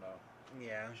it, I don't know.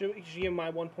 Yeah. Should you give him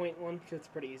my 1-point one? Because it's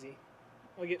pretty easy.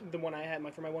 I'll get the one I had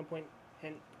for my 1-point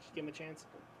hint. Just give him a chance.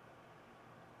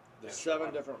 The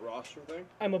 7 different roster thing?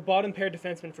 I'm a bottom pair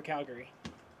defenseman for Calgary.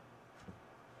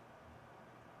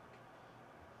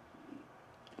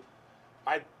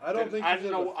 I don't think he's a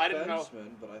defenseman, I didn't know.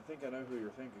 But I think I know who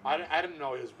you're thinking. I didn't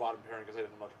know he was bottom pairing because I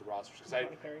didn't look at the rosters.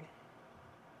 Bottom pairing.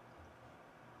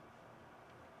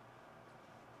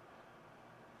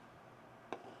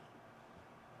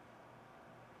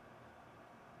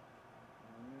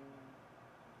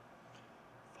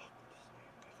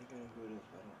 who it is,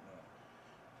 but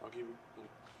I'll give you.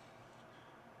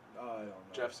 I don't know.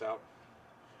 Jeff's out.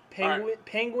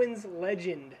 Penguins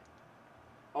legend.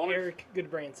 Only Eric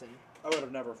Goodbranson. I would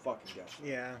have never fucking guessed.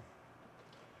 Yeah.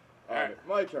 Alright,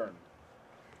 my turn.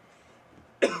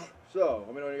 So,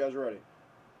 let me know when you guys are ready.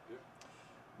 Yep.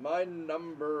 My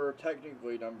number,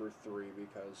 technically number 3,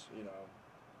 because, you know.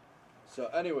 So,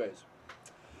 anyways.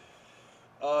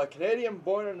 Canadian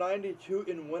born in 92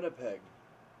 in Winnipeg.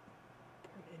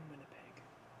 Born in Winnipeg.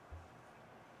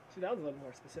 See, that was a little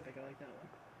more specific. I like that one.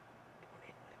 Born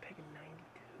in Winnipeg in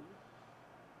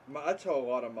 92. That's how a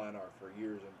lot of mine are for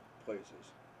years and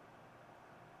places.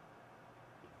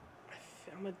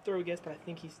 I'm going to throw a guess, but I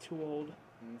think he's too old.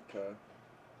 Okay.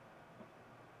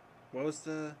 What was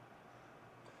the...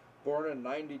 Born in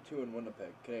 92 in Winnipeg,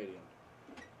 Canadian.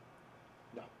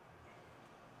 No.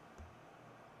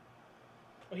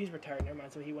 Oh, he's retired. Never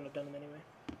mind. So he wouldn't have done them anyway.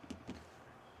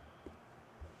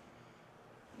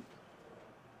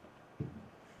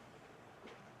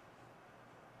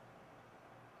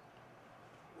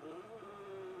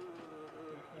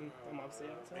 I'm obviously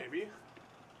out. So. Maybe.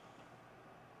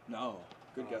 No.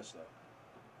 Good guess, though.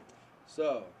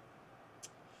 So,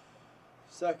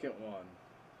 second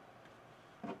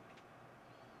one.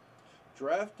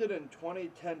 Drafted in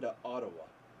 2010 to Ottawa.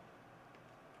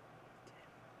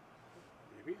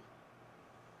 Maybe.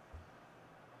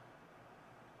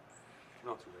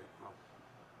 Not too late. No.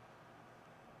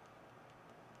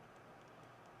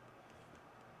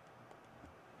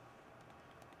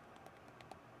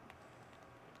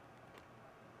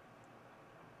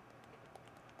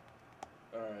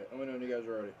 Alright, let me know when you guys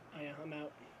are ready. Oh, yeah, I'm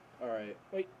out. Alright.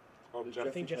 Wait. Oh, Is Jeff. I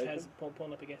think Jeff typing? has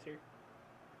pulling up a guess here.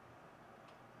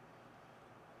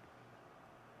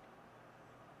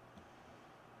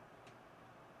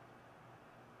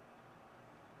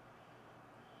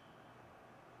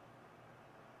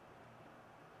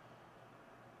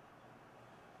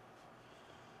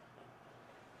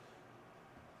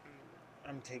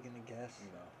 I'm taking a guess.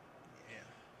 No.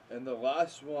 Yeah. And the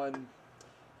last one,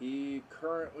 he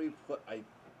currently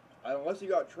unless he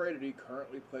got traded, he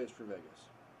currently plays for Vegas.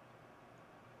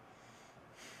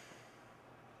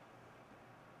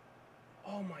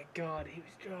 Oh my God,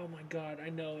 oh my God, I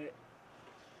know it.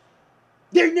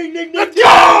 Ding ding ding ding! Let's ding!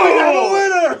 go! We have a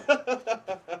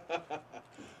winner!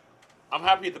 I'm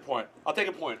happy at the point. I'll take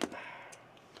a point.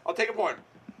 I'll take a point.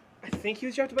 I think he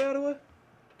was drafted by Ottawa.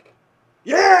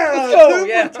 Yeah! Let's go, 2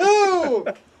 yeah. for 2!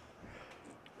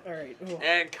 All right. Oh.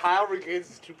 And Kyle regains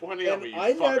his 2 point on me, you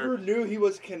I fucker. never knew he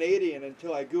was Canadian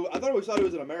until I Googled. I thought he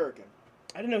was an American.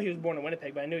 I didn't know he was born in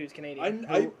Winnipeg, but I knew he was Canadian.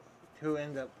 Who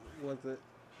ended up with it?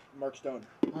 Mark Stone.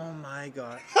 Oh my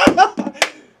God.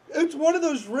 It's one of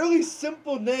those really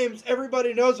simple names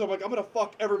everybody knows. I'm like, I'm gonna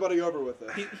fuck everybody over with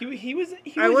it. He was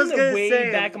I was in the gonna way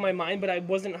say- back of my mind, but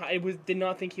did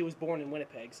not think he was born in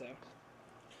Winnipeg. So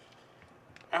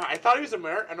I thought he was an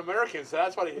American, so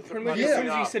that's why he pretty much Yeah. as soon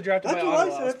as you said drafted That's by what I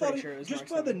Ottawa, said. I was I thought pretty sure it was just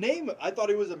Mark by the Stone. name, I thought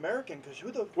he was American. Because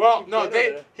who the Well, fuck no,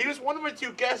 Canada? he was one of my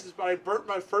 2 guesses, but I burnt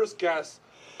my first guess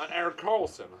on Eric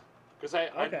Carlson. Because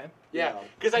Okay.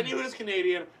 because I knew he was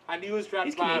Canadian. I knew he was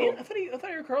drafted He's by Canadian. Ottawa. I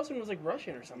thought Eric Carlson was like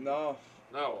Russian or something. No.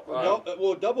 No.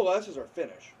 Well, double S's are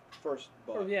Finnish. First,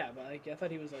 but Oh yeah, but like I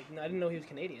thought he was like I didn't know he was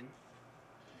Canadian.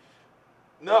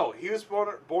 No, he was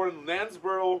born in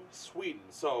Landsborough, Sweden.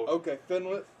 So okay,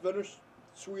 Finnish,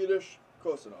 Swedish,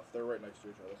 close enough. They're right next to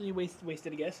each other. You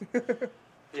wasted a guess.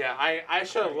 yeah, I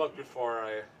should have looked before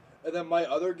I. And then my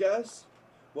other guess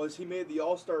was he made the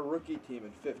All-Star rookie team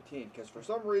in 15. Because for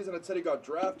some reason it said he got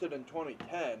drafted in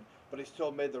 2010, but he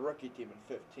still made the rookie team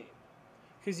in 15.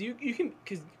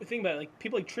 Because think about it, like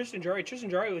people like Tristan Jarry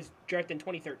was drafted in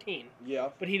 2013, Yeah.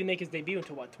 but he didn't make his debut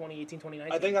until what 2018,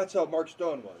 2019. I think that's how Mark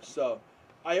Stone was. So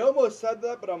I almost said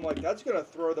that, but I'm like, that's going to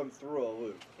throw them through a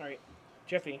loop. All right,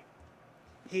 Jeffy.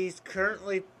 He's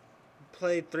currently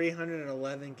played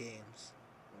 311 games.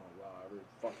 Oh, wow. Every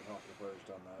fucking hockey player's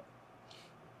done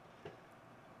that.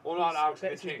 Well, not Alex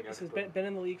He's Pitching. been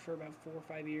in the league for about 4 or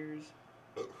 5 years,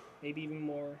 maybe even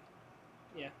more.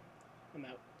 Yeah, I'm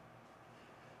out.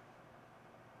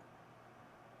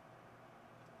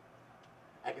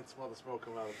 I can smell the smoke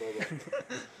coming out of the bobo.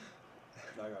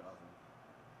 I got nothing.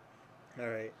 All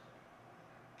right.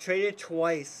 Traded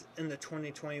twice in the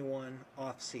 2021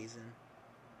 offseason.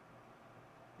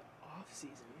 Off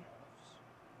season.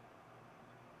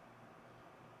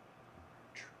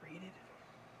 Traded.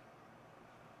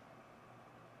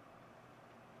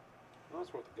 Well,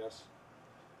 that's worth a guess.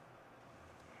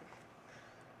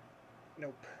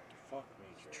 Nope. Fuck me,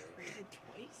 Jerry. Traded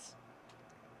twice.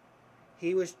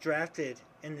 He was drafted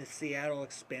in the Seattle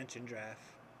expansion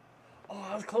draft. Oh,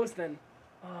 I was close then.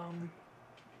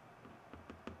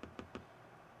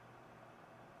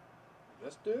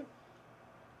 This dude?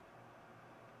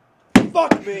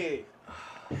 Fuck me!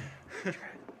 Oh my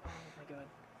god.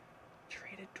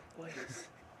 Traded twice.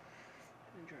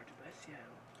 And drafted by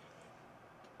Seattle.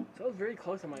 So I was very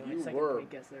close on my second point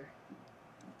guess there.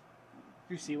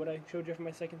 You see what I showed you for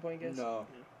my second point guess? No.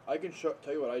 I can tell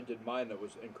you what I did mine that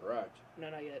was incorrect. No,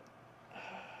 not yet.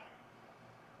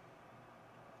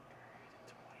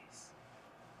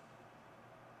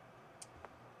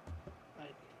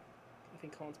 I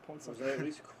think Colin's pulling something. Was I at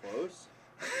least close?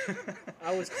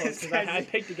 I was close because I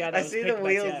picked a guy that was picked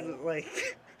by Seattle. I see the wheels,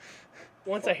 like...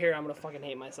 Once I hear it, I'm going to fucking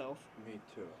hate myself. Me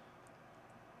too.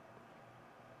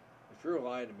 If you're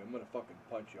lying to me, I'm going to fucking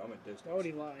punch you. I'm a distance. Why would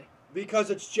he lie?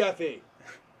 Because it's Jeffy.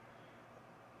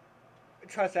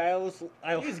 Trust me, I was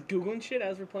Googling shit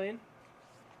as we're playing?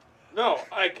 No,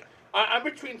 like, I'm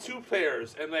between two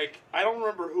players, and, like, I don't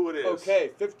remember who it is. Okay,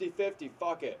 50-50,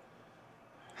 fuck it.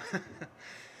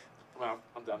 Well,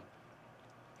 I'm done.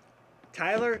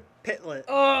 Tyler Pitlet.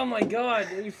 Oh my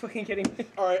god, are you fucking kidding me?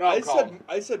 Alright,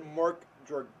 I said Mark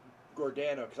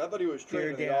Giordano, because I thought he was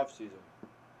traded in the offseason.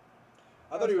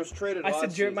 I thought he was traded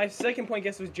last season. My second point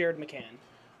guess was Jared McCann.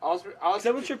 I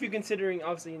wasn't sure if you're considering,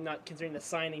 obviously not considering the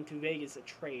signing to Vegas a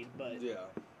trade, but... Yeah.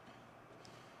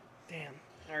 Damn.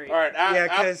 Alright.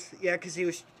 Because he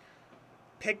was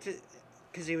picked,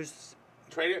 because he was...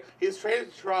 Traded. He was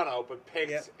traded to Toronto, but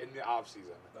picked in the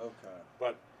offseason. Okay.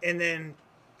 But... And then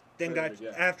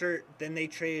they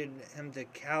traded him to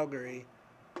Calgary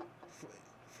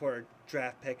for a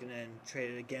draft pick, and then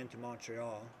traded again to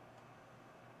Montreal.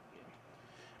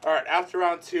 All right, after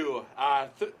round two,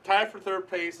 tied for third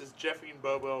place is Jeffy and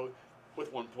Bobo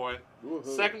with 1 point.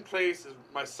 Woo-hoo. Second place is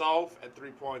myself at 3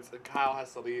 points, and Kyle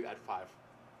has the lead at 5.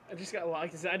 I just got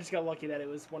lucky that it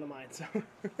was one of mine. So.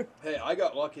 Hey, I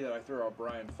got lucky that I threw out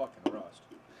Brian fucking Rust.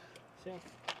 So,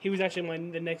 he was actually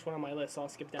the next one on my list, so I'll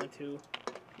skip down to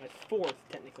my fourth,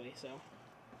 technically. So,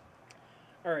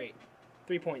 all right,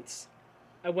 3 points.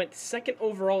 I went second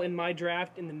overall in my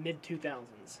draft in the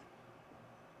mid-2000s.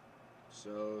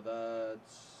 So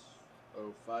that's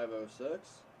 05,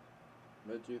 06?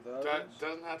 Mid-2000s? That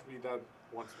doesn't have to be done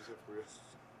one specific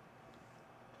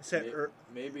year.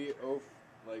 Maybe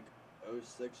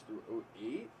 06 through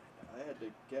 08? I had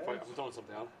to guess. I'm throwing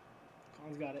something out.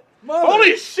 Colin's got it.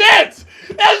 Holy shit!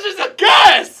 That's just a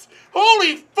guess!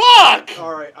 Holy fuck!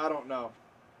 Alright, I don't know.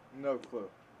 No clue.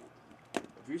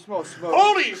 If you smell smoke...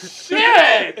 Holy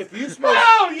shit! If you smell...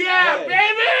 Hell yeah,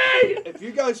 baby! If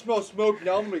you guys smell smoke,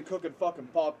 now I'm going to be cooking fucking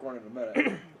popcorn in a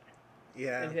minute.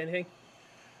 Yeah. Anything?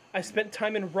 I spent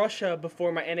time in Russia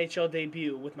before my NHL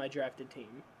debut with my drafted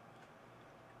team.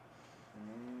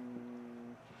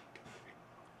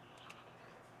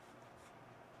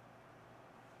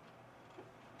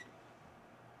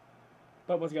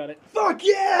 Bubba's got it. Fuck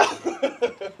yeah!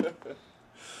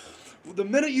 The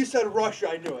minute you said Russia,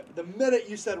 I knew it. The minute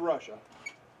you said Russia.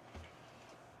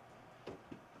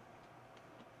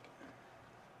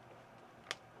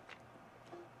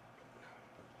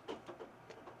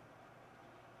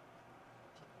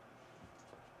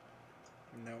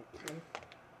 Nope.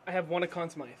 I have one of Conn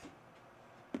Smythe.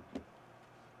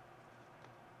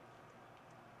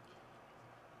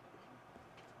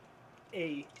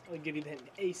 I'll give you the hint.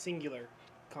 A singular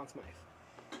Conn Smythe.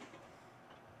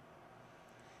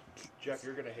 Jeff,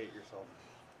 you're going to hate yourself.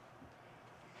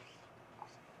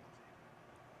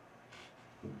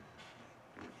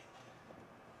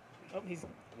 Oh, he's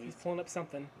pulling up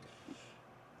something.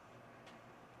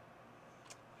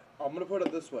 I'm going to put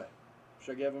it this way.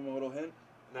 Should I give him a little hint?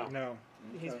 No. No.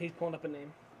 Okay. He's pulling up a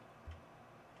name.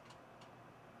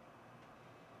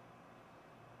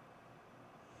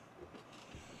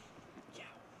 Yeah.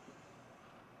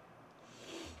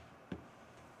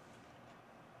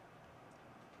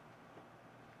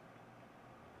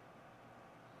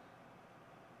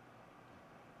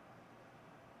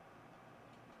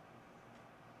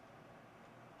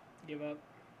 Give up.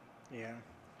 Yeah.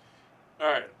 All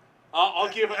right. I'll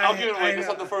give it away because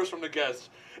I'm the first one to guess.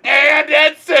 And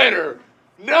at center,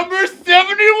 number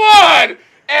 71,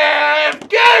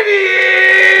 Evgeny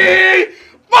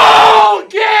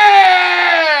Malkin!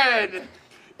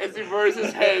 As he burns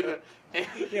his head in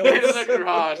the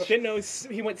garage.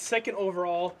 He went second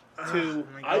overall to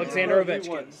Alexander Ovechkin. He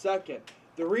went second.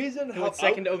 The reason he went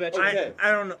second to Ovechkin.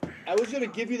 I don't know. I was going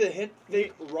to give you the hint,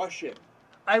 think Russian.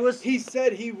 He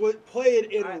said he would play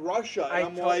it in Russia, and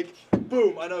I'm like,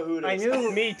 boom, I know who it is. I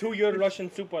knew me to your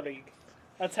Russian Super League.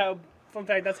 That's how. Fun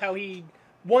fact. That's how he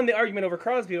won the argument over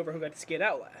Crosby over who got to skate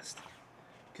out last.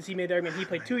 Because he made the argument he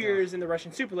played 2 years in the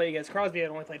Russian Super League, as Crosby had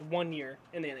only played 1 year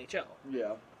in the NHL.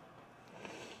 Yeah.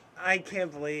 I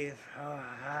can't believe. All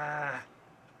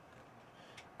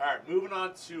right, moving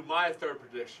on to my third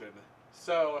prediction.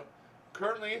 So,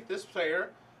 currently, this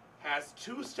player has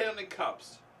 2 Stanley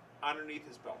Cups underneath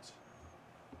his belt.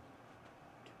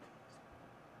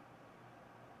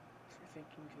 You're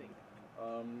thinking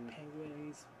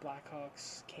Penguins,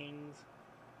 Blackhawks, Kings.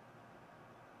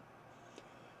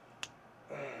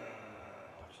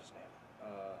 What's his name?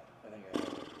 I think I have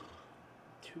it.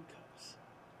 2 cups.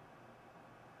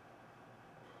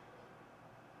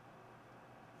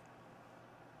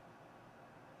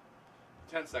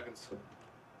 Ten seconds.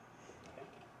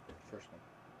 First one.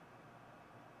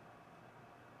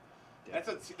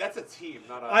 That's a team,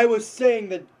 not a. I was saying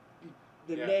the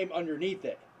Yeah. name underneath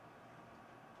it.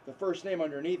 The first name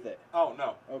underneath it. Oh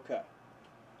no. Okay.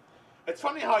 It's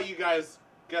funny how you guys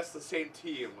guessed the same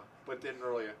team, but didn't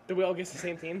earlier. Did we all guess the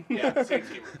same team? Yeah, same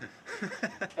team.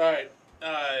 All right.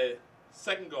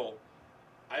 Second goal.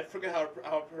 I forget how to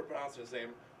pronounce his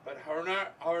name, but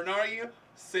Harnari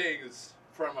sings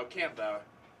from Canada.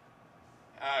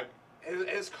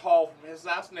 His call from his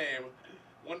last name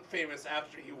went famous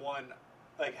after he won,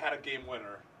 like had a game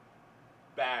winner.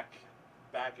 Back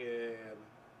in.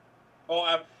 Oh,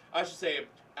 I should say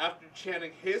after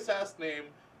chanting his last name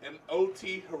in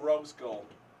OT heroics goal.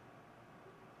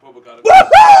 Boba got it.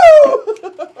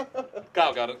 Woohoo!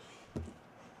 Kyle got it.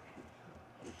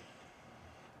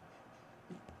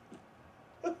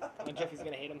 And Jeffy's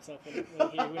gonna hate himself when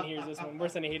he hears this one.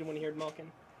 Worse than he hated when he heard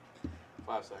Malkin.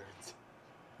 5 seconds.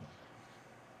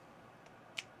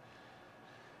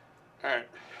 Alright.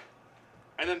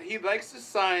 And then he likes to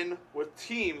sign with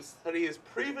teams that he has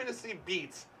previously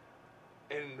beat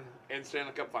in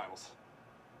Stanley Cup Finals.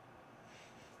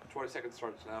 20 seconds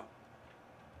starts now.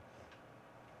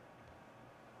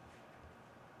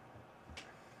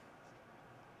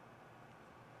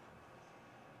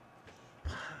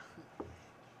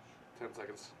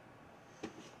 Seconds.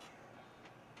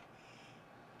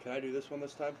 Can I do this one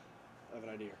this time? I have an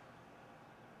idea.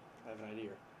 I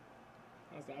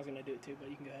was gonna do it too, but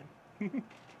you can go ahead.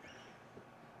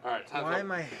 Alright, time's Why up.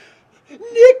 am I?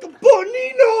 Nick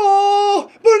Bonino!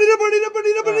 Bonino!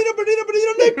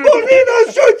 Nick Bonino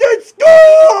shoots and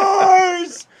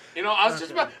scores! You know, I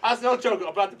was no joke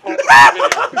about the video.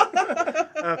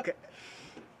 Okay.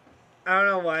 I don't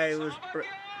know why it was.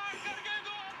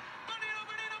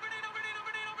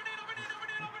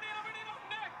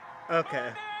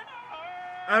 Okay.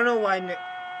 I don't know why Nick.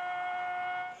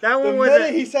 That The one was.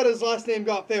 minute he said his last name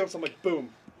got famous, I'm like,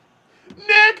 boom.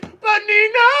 Nick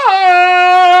Bonino!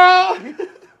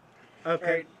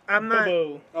 Okay. Right. I'm not.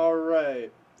 Boo. All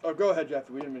right. Oh, go ahead,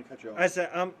 Jeffy. We didn't mean to cut you off. I said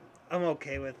I'm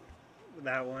okay with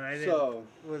that one. I didn't.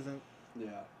 Wasn't.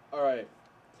 Yeah. All right.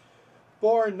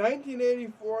 Born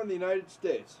 1984 in the United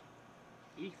States.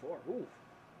 84. Ooh.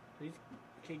 He's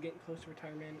getting close to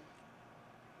retirement.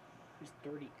 He's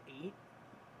 38.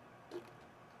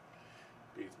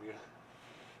 Beats me.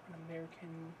 An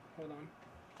American. Hold on.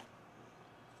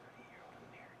 30-year-old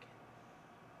American.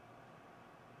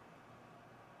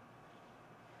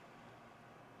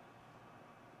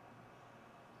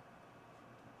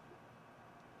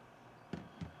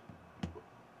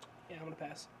 Yeah, I'm gonna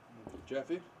pass.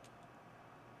 Jeffy?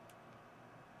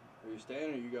 Are you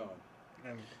staying or are you going?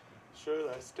 Should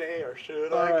I stay or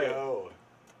should All I right. go?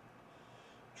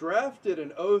 Drafted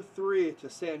in 03 to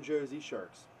San Jose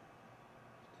Sharks.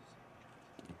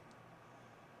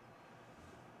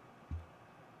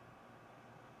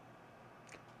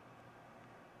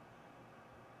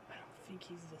 I don't think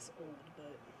he's this old,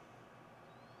 but.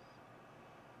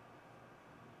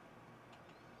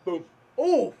 Boom.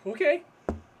 Oh, okay.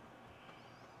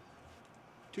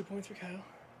 2 points for Kyle.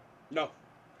 No.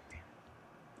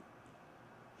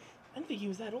 I didn't think he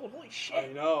was that old. Holy shit. I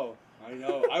know.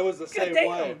 I was the same damn.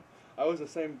 way. I was the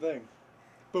same thing.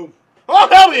 Boom. Oh,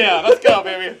 hell yeah! Let's go,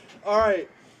 baby. All right,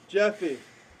 Jeffy.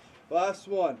 Last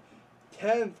one.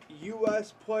 10th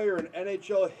U.S. player in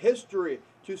NHL history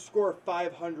to score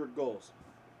 500 goals.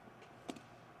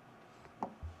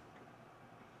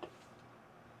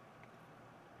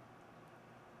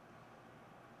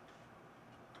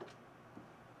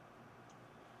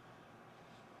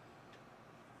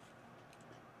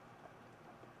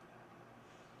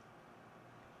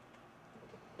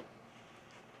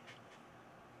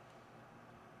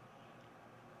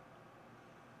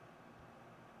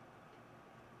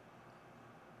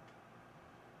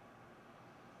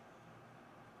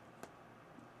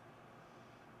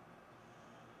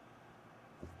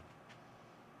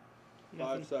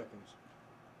 Nothing. 5 seconds.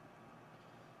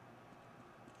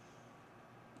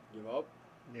 Give up?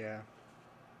 Yeah.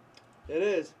 It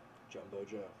is Jumbo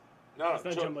Joe. No, It's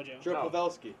not Jumbo Joe. Joe No.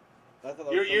 Pavelski. I thought that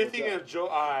was You're Jumbo thinking Joe.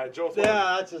 of Joe Thornton.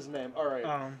 Yeah, that's his name. All right.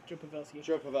 Joe Pavelski.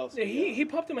 Joe Pavelski. Yeah, yeah. he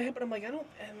popped in my head, but I'm like, I'm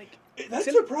like. That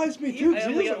surprised me too. 'Cause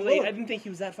he doesn't look. I didn't think he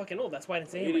was that fucking old. That's why I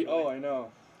didn't say him. 80, Right away. I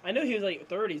know. I know he was like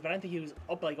 30s, but I didn't think he was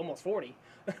up like almost 40.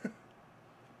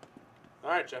 All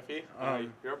right, Jeffy.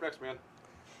 You're up next, man.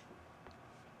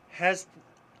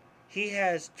 He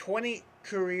has 20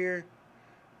 career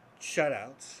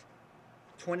shutouts.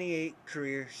 28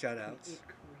 career shutouts.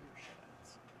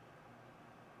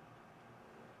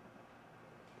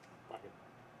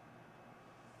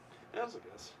 Yeah, that's a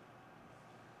guess.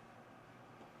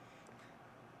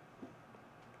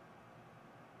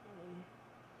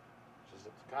 Just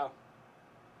up to Kyle.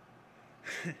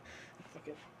 Fuck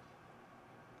it.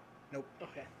 Nope.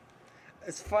 Okay.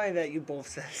 It's funny that you both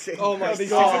said the same. Oh my thing.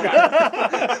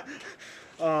 god.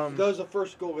 That was the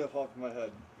first goal that popped in my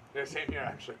head. Yeah, same here,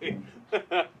 actually.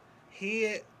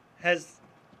 He has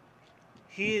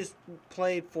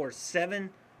played for 7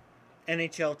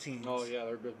 NHL teams. Oh yeah,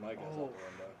 they're good. My guess. Oh.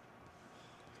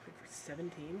 Played for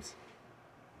 7 teams.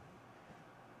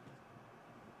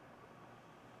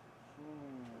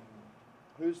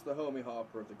 Who's the homie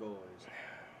hopper of the goalies?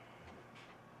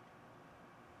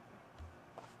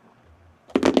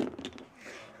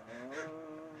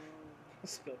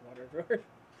 Spilled water everywhere.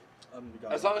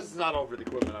 As long as it's not over the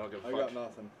equipment, I don't give a I fuck.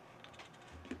 got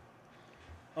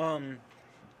nothing.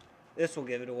 This will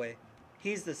give it away.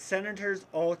 He's the Senators'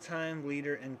 all-time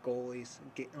leader in goalies,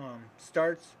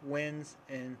 starts, wins,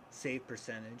 and save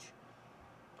percentage.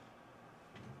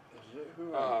 Is it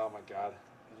who? Oh my god.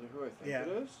 Is it who I think Yeah. it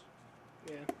is?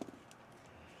 Yeah.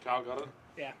 Kyle got it?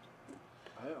 Yeah.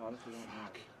 I honestly don't know.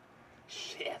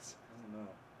 Shit. I don't know.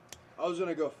 I was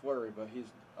gonna go Fleury, but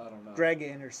I don't know. Greg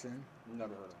Anderson.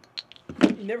 Never heard of him.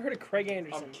 You never heard of Craig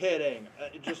Anderson? I'm kidding.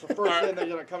 Just the first thing that's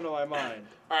gonna come to my mind.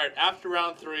 Alright, after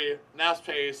round 3, Naps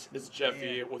pace is Jeffy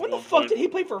Yeah. with When the 1 fuck point. did he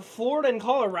play for Florida and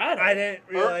Colorado? I didn't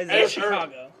realize And Er- that.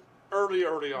 Chicago. Early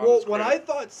on. Well, his when career. I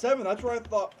thought 7, that's where I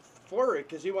thought Fleury,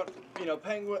 because he went,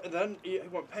 Penguin, and then he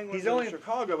went Penguins He's only- in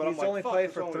Chicago, but I'm he's like, only fuck, played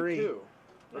it's for only 3. 2.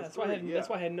 Yeah, Or that's why I had, 3, that's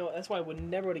why I had no. That's why I would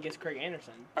never would have guessed Craig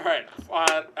Anderson. Alright,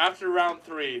 after round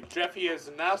 3, Jeffy has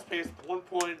a Naps pace with 1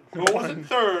 point. Goals in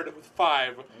third with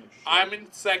 5. I'm in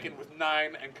second with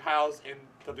 9, and Kyle's in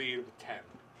the lead with 10.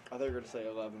 I thought you were going to say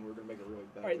 11. We were going to make a really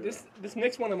bad All right, joke. this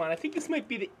next one of mine. I think this might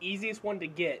be the easiest one to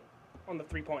get on the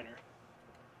 3-pointer.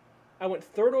 I went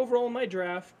 3rd overall in my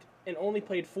draft and only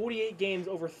played 48 games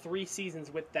over 3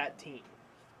 seasons with that team.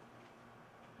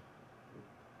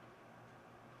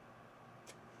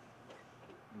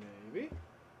 Maybe?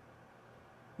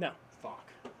 No, fuck.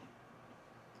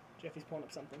 Jeffy's pulling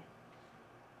up something.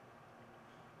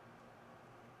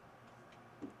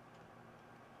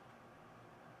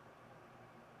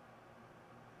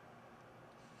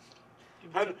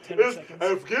 Give it 10 more seconds.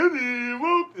 Evgeny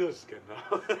woke this again.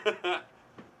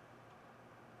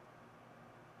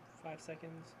 5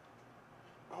 seconds.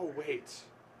 Oh, wait.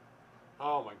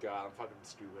 Oh my god, I'm fucking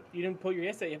stupid. You didn't pull your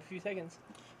yes yet. You have a few seconds.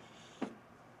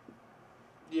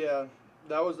 Yeah,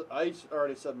 that was, I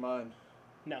already said mine.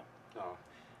 No, Oh.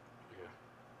 Yeah.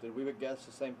 Did we guess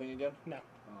the same thing again? no.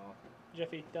 Oh.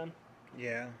 Jeffy, done.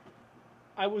 Yeah.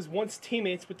 I was once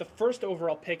teammates with the 1st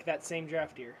overall pick that same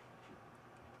draft year.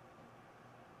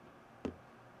 It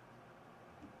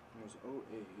was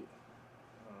 08.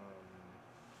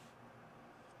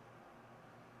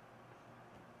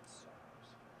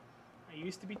 I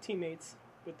used to be teammates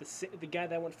with the guy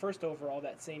that went 1st overall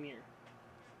that same year.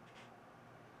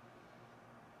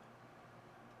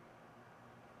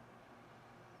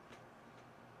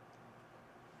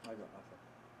 I got nothing.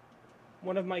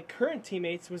 One of my current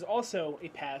teammates was also a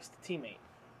past teammate.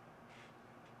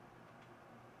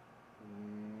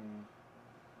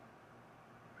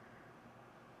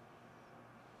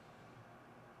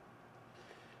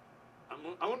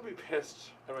 I'm gonna be pissed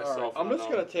at All myself. right, I'm for just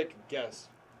not going to take a guess.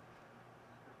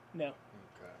 No.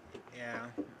 Okay. Yeah.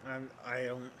 I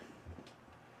don't.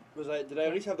 Did I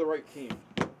at least have the right team?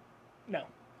 No.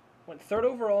 Went 3rd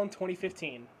overall in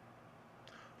 2015.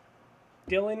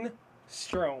 Dylan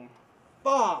Strome.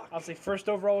 Fuck! Obviously, 1st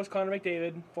overall was Connor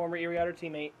McDavid, former Erie Otter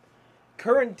teammate.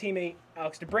 Current teammate,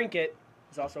 Alex DeBrincat,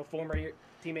 is also a former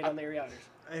teammate on the Erie Otters.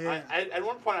 At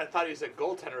one point, I thought he said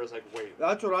goaltender. I was like, wait.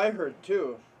 That's what I heard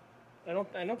too. I don't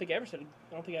think I ever said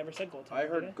goaltender. I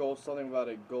heard did something about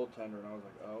a goaltender, and I was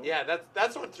like, oh. Yeah,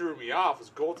 that's what threw me off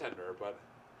was goaltender. But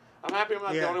I'm happy I'm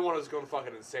not the Yeah. only one who's going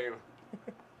fucking insane.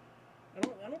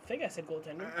 I don't think I said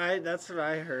goaltender. That's what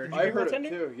I heard. I heard goaltender? it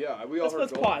too. Yeah, we all heard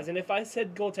Let's goaltender. pause, and if I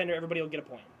said goaltender, everybody will get a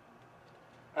point.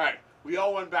 All right, we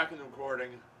all went back in the recording,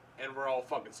 and we're all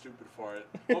fucking stupid for it.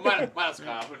 Well, minus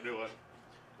Kyle, who knew it.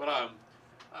 But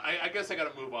I guess I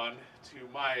gotta move on to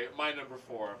my number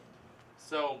 4.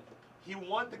 So he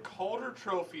won the Calder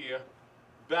Trophy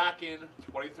back in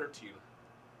 2013.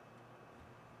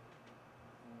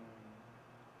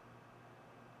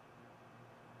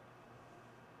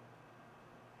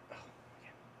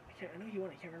 I know he won.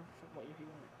 I can't remember what year he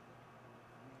won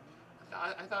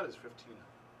it. I thought it was 15.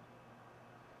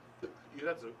 You'd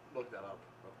have to look that up.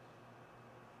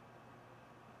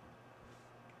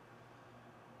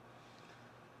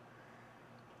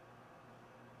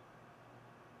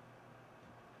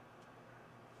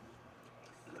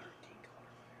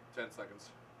 Ten seconds.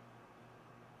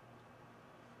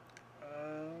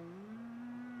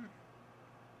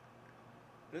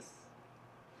 This.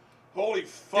 Holy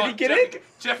fuck! Did he get Jeffy, it?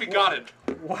 Jeffy got it.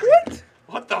 What?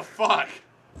 What the fuck?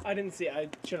 I didn't see it. I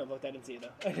should have looked. I didn't see it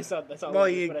though. I just saw Well, but I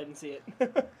didn't see it.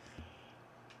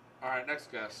 All right,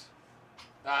 next guess.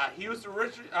 He was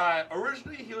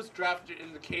originally he was drafted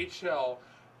in the KHL,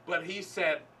 but he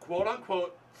said, "quote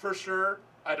unquote," for sure,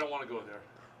 I don't want to go there.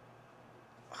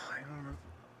 Oh, I don't remember.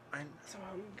 So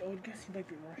I would guess he might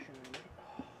be Russian.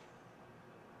 Oh.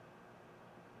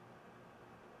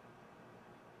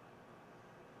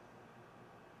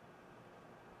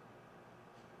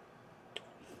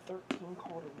 13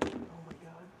 Calder. Oh my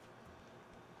god.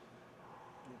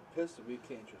 I'm pissed that we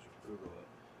can't just Google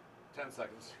it. 10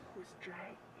 seconds. Who was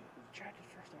drafted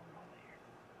first overall that year?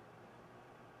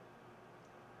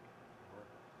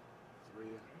 4,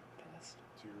 3, Pass.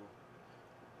 2,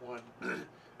 1.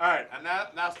 All right, and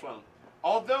that last one.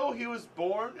 Although he was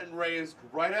born and raised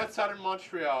right outside of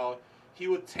Montreal, he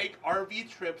would take RV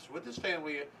trips with his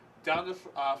family down to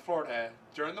Florida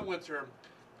during the winter,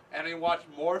 and he watched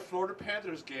more Florida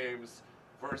Panthers games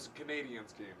versus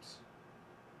Canadiens games.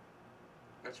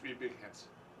 That should be a big hint.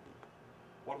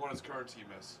 What his current team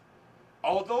is.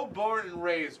 Although born and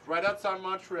raised right outside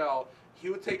Montreal, he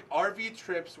would take RV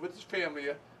trips with his family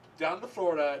down to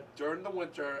Florida during the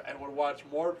winter and would watch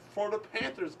more Florida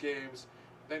Panthers games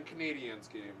than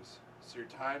Canadiens games. So your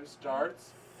time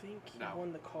starts. I think he now.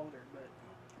 won the Calder, but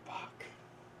Fuck.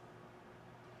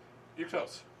 You're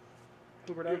close.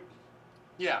 Huberdeau.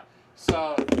 Yeah.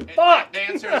 So Fuck! The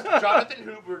answer is Jonathan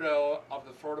Huberdeau of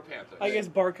the Florida Panthers. I guess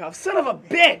Barkov. Son of a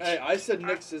bitch! Hey, I said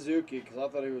Nick Suzuki because I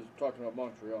thought he was talking about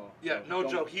Montreal. Yeah, So no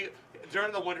don't- joke. He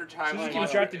during the winter time. Suzuki he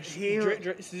was watched-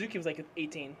 drafted. Suzuki was like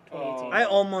 18, 2018. I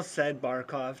almost said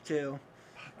Barkov too.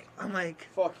 I'm like,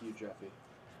 Fuck you, Jeffy.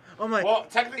 Well,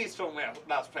 technically he's still in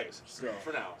last place Still.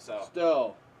 for now. So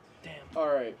Still. Damn. All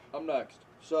right, I'm next.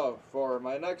 So, for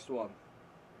my next one.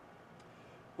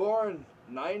 Born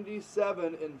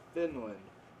 97 in Finland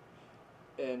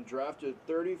and drafted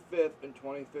 35th in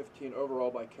 2015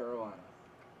 overall by Carolina.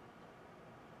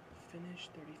 Finished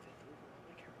 35th overall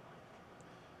by Carolina.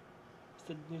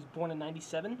 So he was born in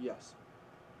 97? Yes.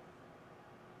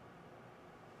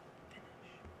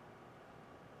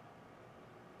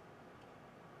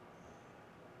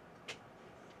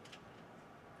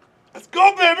 let's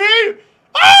go, baby!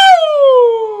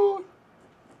 Oh!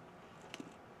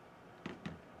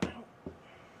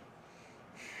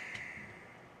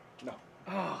 No.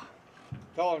 Ah,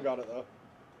 Colin got it, though.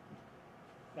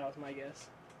 that was my guess.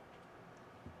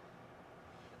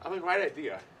 I mean, right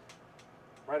idea.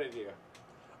 Right idea.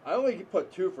 I only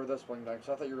put 2 for this one, because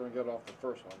I thought you were going to get off the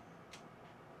first one.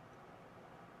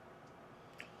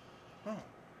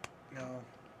 no.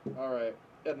 All right.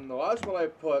 And the last one I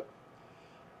put,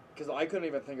 because I couldn't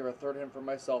even think of a third hint for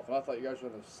myself, and I thought you guys were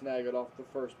going to snag it off the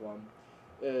first one,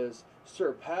 is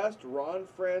surpassed Ron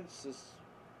Francis'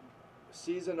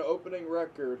 season opening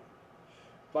record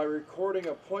by recording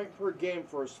a point per game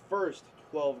for his first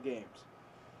 12 games.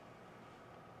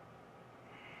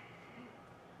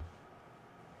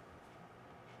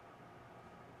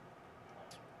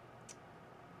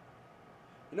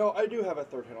 You know, I do have a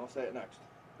third hint. I'll say it next.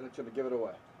 And it's going to give it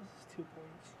away. This is 2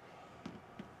 points.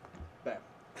 Bam.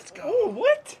 Let's go. Oh,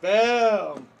 what?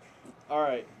 Bam! All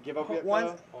right. Give up yet, One-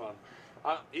 Kyle? Hold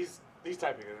on. He's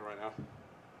typing it in right now.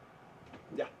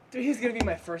 Yeah. Dude, he's gonna be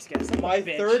my first guess. Son of a My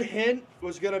bitch. third hint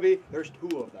was going to be there's 2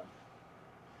 of them.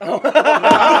 Oh.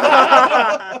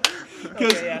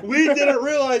 Because Okay, yeah. we didn't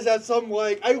realize that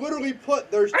I literally put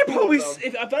there's 2 I probably, of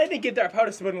them. if I didn't get there, I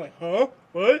probably would have been like, huh?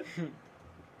 What?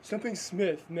 Something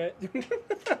Smith, Matt.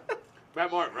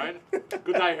 Matt Martin, right?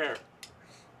 Good dye hair.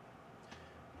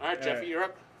 All right, Jeffy, right. you're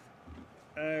up.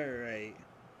 Alright.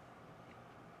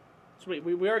 So wait,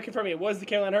 we are confirming it was the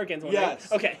Carolina Hurricanes one,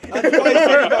 Yes. right? Okay. That's why I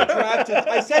said he got drafted.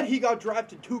 I said he got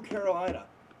drafted to Carolina.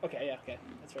 Okay, yeah, okay.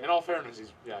 That's In right. all fairness,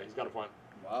 he's got a point.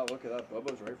 Wow, look at that.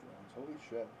 Bubba's right for once. Holy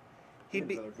shit. He I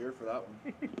need another beer for that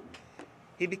one.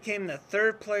 He became the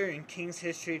third player in Kings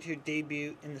history to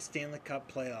debut in the Stanley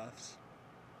Cup playoffs.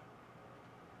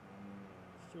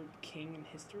 Third king in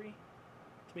history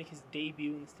to make his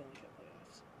debut in the Stanley Cup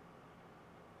playoffs.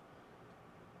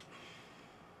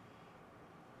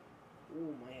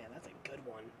 Oh man, that's a good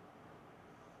one.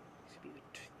 It should be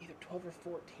either 12 or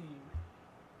 14.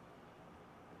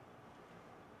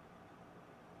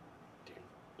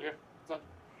 Yeah, it's on.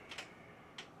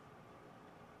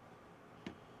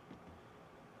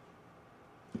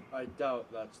 I doubt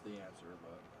that's the answer,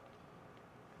 but...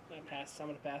 I'm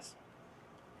gonna pass.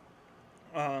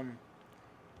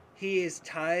 He is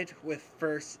tied with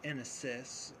first in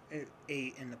assists, 8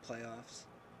 in the playoffs.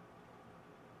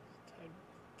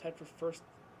 Tied for first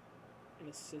in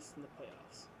assists in the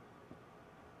playoffs.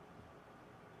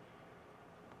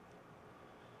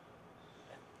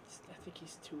 I think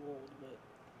he's too old, but...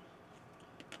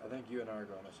 I think you and I are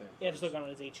going the same place. Yeah, just looking on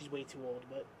his age, he's way too old,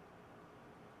 but...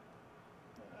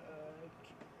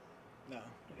 No.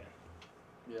 Okay.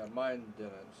 Yeah, mine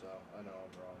didn't, so I know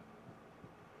I'm wrong.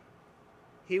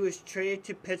 He was traded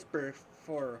to Pittsburgh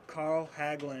for Carl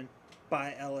Hagelin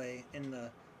by LA in the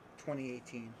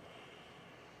 2018.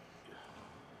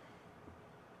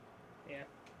 Yeah.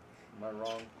 Am I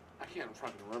wrong? I can't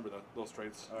fucking remember those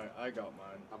trades. Alright, I got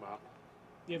mine. I'm out.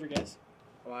 You ever guess?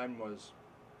 Mine was...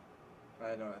 I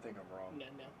think I'm wrong. No.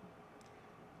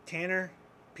 Tanner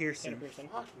Pearson.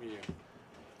 Fuck me.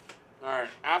 Alright,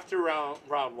 after round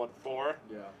 4,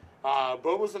 Yeah.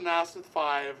 Bo was in last with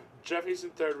 5, Jeffy's in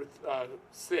third with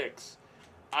 6,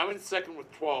 I'm in second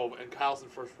with 12, and Kyle's in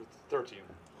first with 13.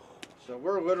 So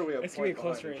we're literally a It's gonna be a point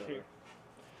close behind race each here.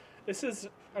 This is,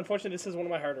 unfortunately, this is one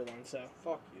of my harder ones, so. other.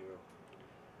 Fuck you.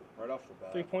 Right off the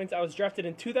bat. 3 points. I was drafted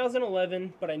in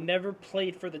 2011, but I never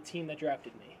played for the team that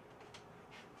drafted me.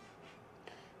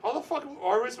 How the fuck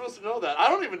are we supposed to know that? I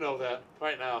don't even know that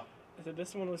right now. I said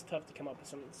this one was tough to come up with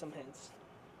some hints.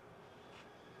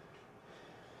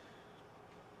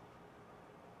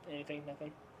 Anything?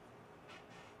 Nothing?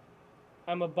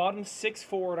 I'm a bottom 6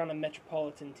 forward on a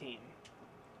metropolitan team.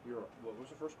 What was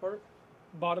the first part?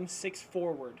 Bottom 6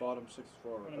 forward Bottom 6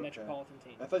 forward. on a metropolitan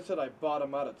team. I thought you said I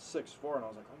bottom out at 6'4", and I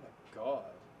was like, oh my god.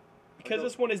 Because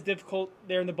this one is difficult,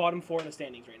 they're in the bottom 4 in the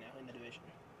standings right now in the division.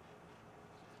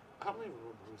 I don't even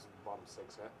remember who's in the bottom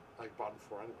 6 at. Like bottom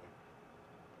 4 anyway.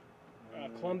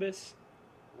 Columbus,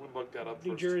 We can look that up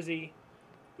New first. Jersey,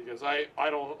 Because I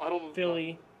don't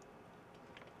Philly.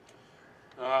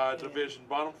 Division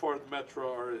bottom 4 of the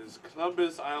Metro is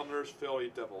Columbus, Islanders,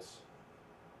 Philly, Devils.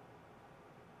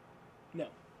 No.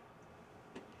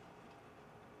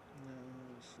 No,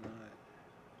 it's not.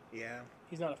 Yeah.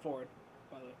 He's not a forward,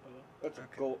 by the way. That's a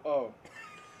Okay. goal. Oh.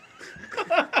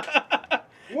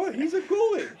 What? He's a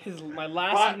goalie. My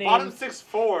last name. Bottom 6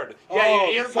 forward. Yeah, Oh,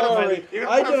 you're gonna sorry. put a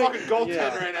fucking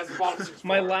goaltender Yeah. in as a bottom 6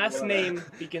 My forward. last Whatever. name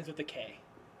begins with a K.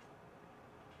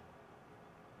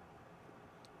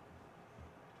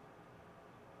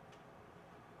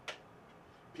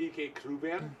 PK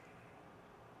Kruban. I'm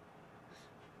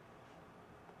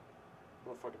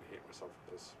gonna fucking hate myself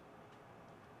for this.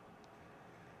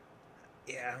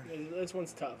 Yeah. This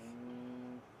one's tough.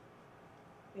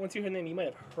 Once you hear the name, you might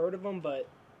have heard of him, but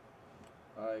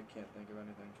I can't think of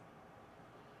anything.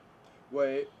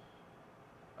 Wait.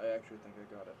 I actually think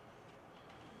I got it.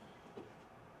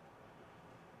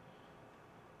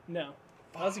 no.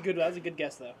 That was a good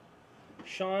guess though.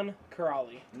 Sean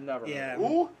Corrali Never. Yeah.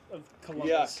 Who? of Columbus.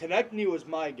 Yeah, Connect Me was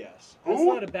my guess. That's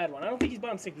Who? not a bad one. I don't think he's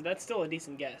bottom 6, but that's still a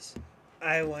decent guess.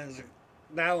 That one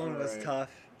was Alright. tough.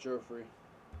 Jeffrey.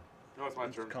 No, it's my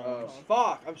turn. Collins.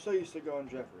 Fuck. I'm so used to going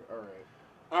Jeffrey. Alright.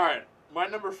 Alright, my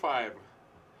number 5.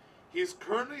 He's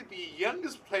currently the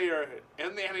youngest player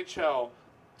in the NHL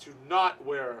to not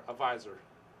wear a visor.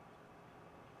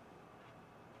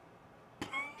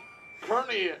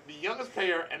 Currently, the youngest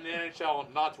player in the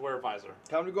NHL not to wear a visor.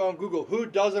 Time to go on Google. Who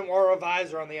doesn't wear a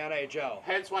visor on the NHL?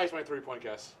 Hence why it's my 3-point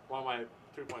guess. One of my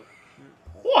 3-point.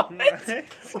 What?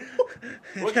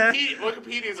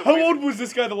 Wikipedia is How amazing. old was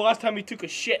this guy the last time he took a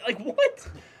shit? Like, what?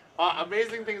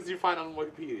 Amazing things you find on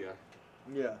Wikipedia.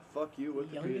 Yeah. Fuck you,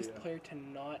 Wikipedia. Youngest player to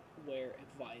not wear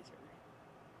a visor.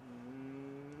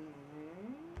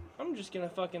 I'm just gonna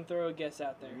fucking throw a guess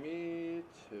out there. Me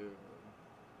too.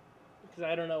 Because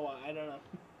I don't know why. I don't know.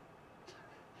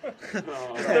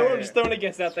 Oh, I'm just throwing a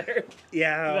guess out there.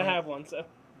 Yeah. 'Cause I have one, so.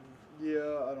 Yeah,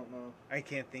 I don't know. I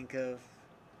can't think of.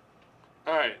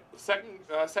 Alright, second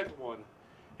one.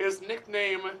 His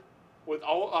nickname with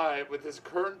his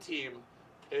current team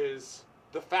is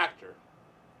The Factor.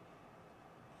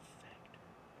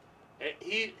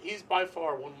 He's by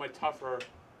far one of my tougher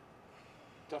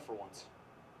tougher ones.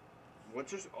 Let's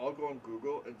just all go on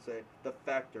Google and say the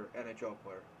Factor NHL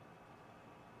player.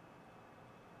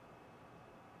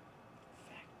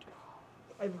 Factor.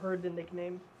 I've heard the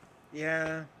nickname.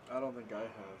 Yeah. I don't think I have.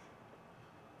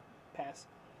 Pass.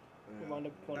 Yeah. Move on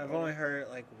to one I've pointer. only heard it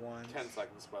like once. 10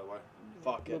 seconds, by the way.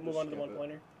 Fuck it. Move just on to the skip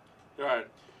one it. pointer. All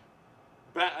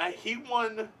right. He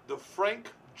won the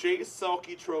Frank J.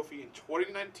 Selke Trophy in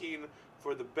 2019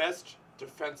 for the best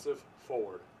defensive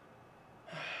forward.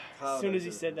 As soon as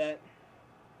he said that.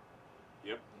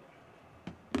 Yep.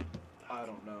 I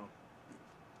don't know.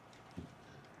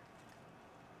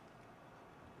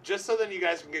 Just so then you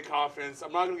guys can get confidence,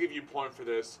 I'm not going to give you a point for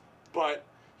this, but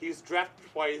he's drafted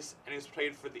twice and he's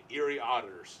played for the Erie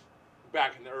Otters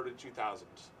back in the early 2000s.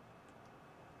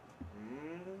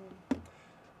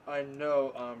 I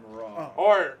know I'm wrong. Oh.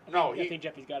 Or, no, I think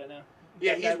Jeffy's got it now.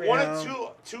 yeah, Got he's that one right.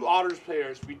 of two Otters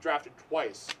players we drafted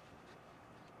twice.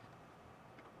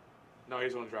 No,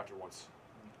 he's only drafted once.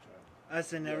 I was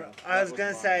that was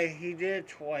gonna mine. say he did it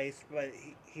twice, but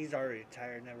he's already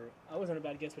retired. Never. I wasn't a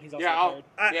bad guess, but he's also Yeah,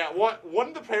 retired. one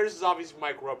of the players is obviously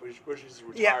Mike Rupp, which is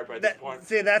retired Yeah. by this point.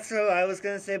 See, that's what I was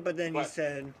gonna say, but then you But-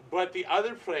 said. But the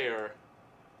other player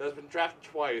that's been drafted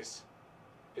twice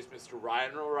is Mr.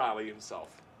 Ryan O'Reilly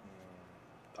himself.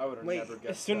 I would have Wait, never guessed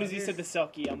As soon that. as he said the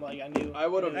Selkie, I'm like, I knew. I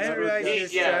would have I didn't never realize he guessed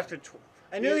was Yeah. drafted.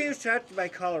 I knew he was drafted by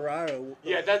Colorado.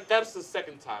 Yeah, that's the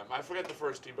second time. I forget the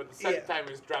first team, but the second Yeah. time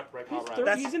he was drafted by He's, Colorado.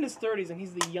 That's- he's in his 30s, and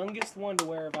he's the youngest one to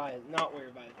wear a visor. Not wear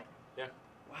a visor. Yeah.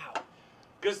 Wow.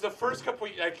 Because the first couple,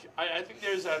 I think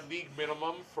there's a league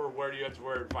minimum for where you have to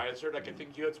wear a visor. Like I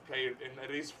think you have to play in at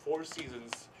least 4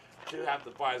 seasons to have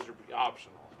the visor be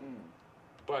optional.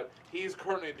 But he's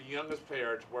currently the youngest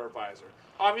player to wear a visor.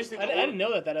 Obviously, I didn't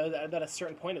know that at a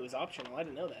certain point it was optional. I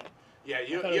didn't know that. Yeah, I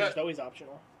thought it was just always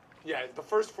optional. Yeah, the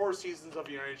first 4 seasons of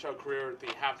your NHL career, they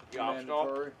have to be optional.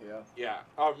 Mandatory, yeah.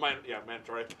 Yeah,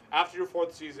 mandatory. After your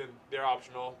 4th season, they're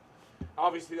optional.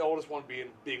 Obviously, the oldest one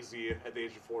being Big Z at the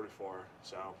age of 44.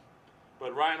 So,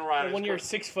 but Ryan O'Reilly. And when you're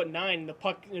 6'9", the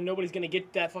puck, nobody's gonna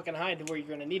get that fucking high to where you're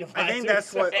gonna need a visor. I think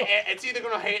that's what. It's either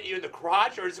gonna hit you in the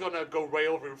crotch or it's gonna go right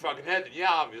over your fucking head. And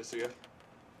yeah, obviously. All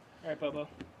right, Bobo.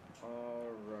 All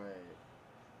right.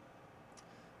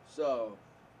 So,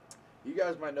 you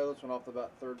guys might know this one off the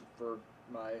bat. Third for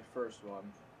my first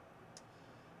one.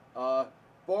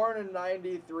 Born in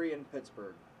 '93 in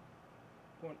Pittsburgh.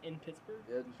 Born in Pittsburgh.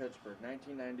 In Pittsburgh,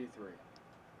 1993.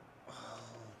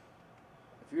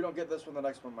 If you don't get this one, the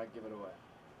next one might give it away.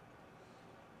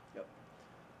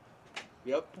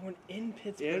 Yep. Born in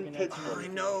Pittsburgh. In Pittsburgh. Oh, I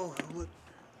know.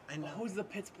 I know. Who's the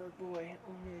Pittsburgh boy?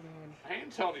 Oh my I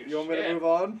ain't telling you. You want me to shit. move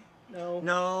on? god. No.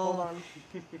 No. Hold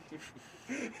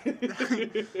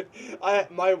on.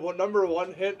 My number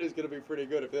one hint is going to be pretty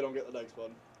good if they don't get the next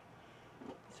one.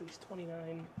 So he's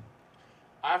 29.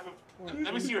 Let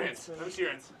me see your hints. Let me see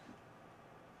your hints.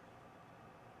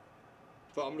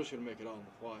 So I'm just going to make it on the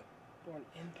fly. Born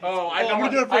in Pittsburgh. Oh, I know. I'm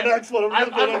going to do it for the next one. I have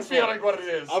a feeling what it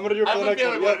is. I'm going to do it for the next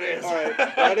one. what it is. All right.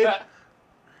 Ready?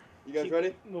 You guys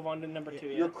ready? Move on to number 2.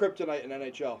 You're kryptonite in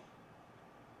NHL.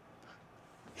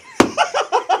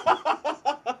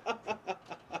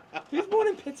 He's born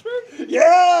in Pittsburgh?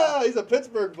 Yeah! He's a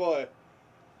Pittsburgh boy.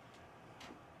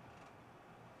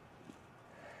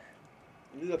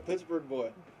 He's a Pittsburgh boy.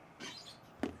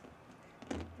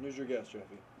 Here's your guess,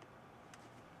 Jeffy.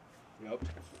 Yep.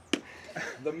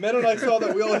 The minute I saw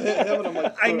that wheel hit him, and I'm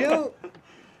like, I knew.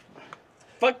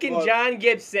 Fucking But John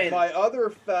Gibson. my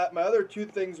other 2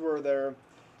 things were there.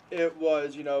 It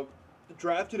was,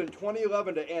 drafted in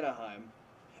 2011 to Anaheim,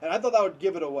 and I thought that would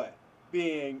give it away,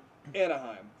 being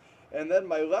Anaheim. And then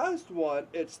my last one,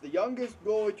 it's the youngest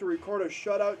goalie to record a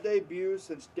shutout debut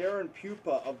since Darren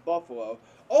Pupa of Buffalo.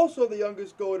 Also the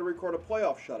youngest goalie to record a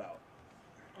playoff shutout.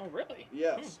 Oh, really?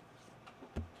 Yes.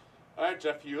 All right,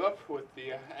 Jeff, you up with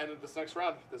the end of this next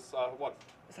round? This what?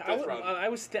 So Fifth round. I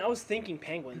was thinking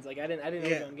Penguins. Like I didn't know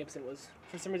Yeah. John Gibson was.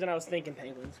 For some reason, I was thinking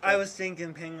Penguins. I was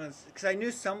thinking Penguins because I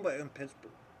knew somebody in Pittsburgh.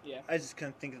 Yeah. I just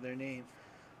couldn't think of their name.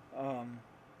 Okay.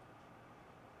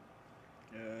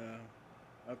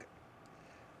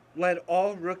 Led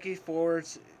all rookie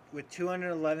forwards with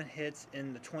 211 hits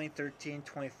in the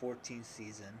 2013-2014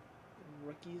 season.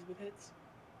 Rookies with hits.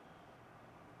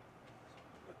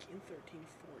 Rookie in 13-14.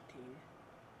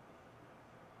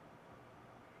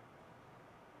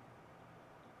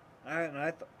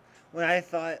 When I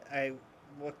thought I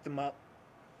looked him up,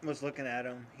 was looking at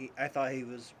him, I thought he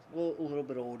was a little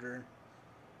bit older.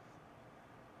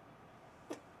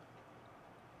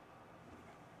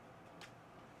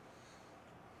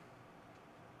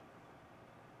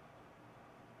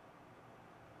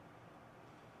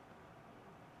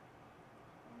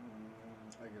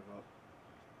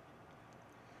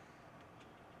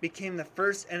 became the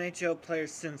first NHL player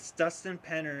since Dustin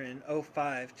Penner in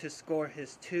 2005 to score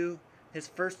his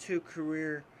first 2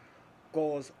 career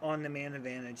goals on the man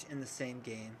advantage in the same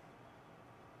game.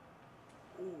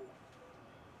 Ooh.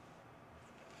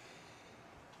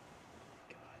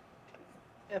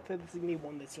 If it's gonna be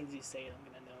one that as soon as you say it, I'm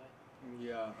gonna know it.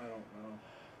 Yeah, I don't know.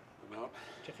 No.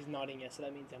 Jeffy's nodding yes, so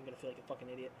that means I'm gonna feel like a fucking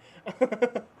idiot.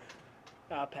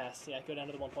 Pass. Yeah, go down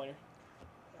to the 1-pointer.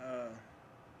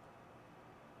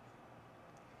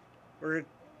 We're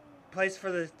plays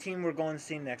for the team we're going to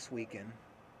see next weekend.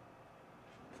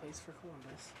 Plays for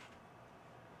Columbus.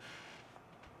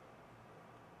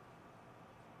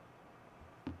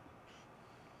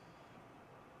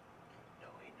 No,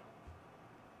 wait,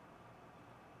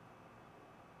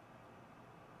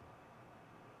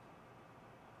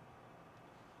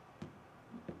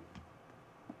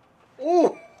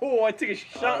 no. Oh, I took a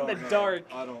shot in the dark.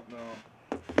 I don't know.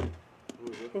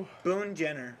 Boone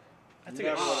Jenner. I took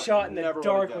a shot in the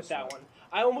dark with that one.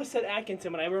 I almost said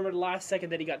Atkinson, but I remember the last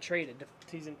second that he got traded.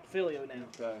 He's in Philly now.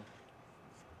 Okay.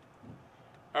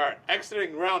 All right,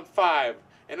 exiting round 5.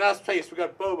 In last place, we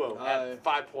got Bobo at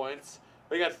 5 points.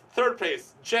 We got third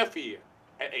place, Jeffy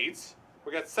at 8.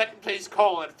 We got second place,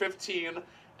 Colin at 15. And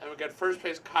we got first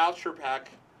place, Kyle Sherpak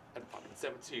at fucking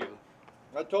 17.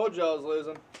 I told you I was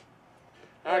losing.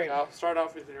 All right, Kyle, start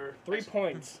off with your 3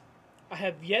 points. I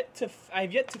have yet to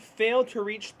fail to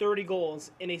reach 30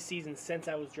 goals in a season since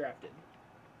I was drafted.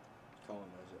 Colin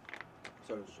knows it.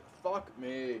 So it's just, fuck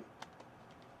me.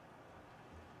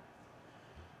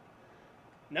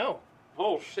 No.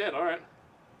 Oh, shit, all right.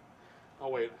 Oh,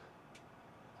 wait.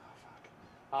 Oh, fuck.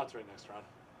 I'll answer it next round.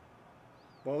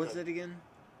 What was it again?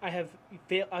 I've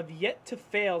yet to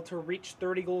fail to reach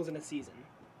 30 goals in a season.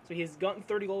 So he's gotten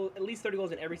 30 goals, at least 30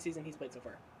 goals in every season he's played so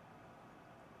far.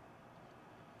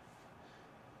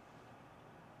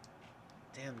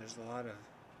 Damn, there's a lot of...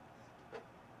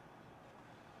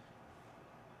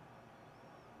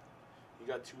 You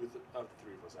got 2 of the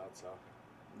 3 of us out, so.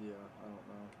 Yeah, I don't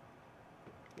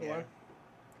know. Yeah.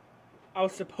 I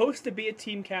was supposed to be a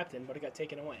team captain, but it got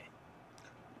taken away.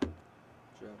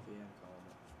 Jeffy and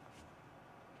Colin.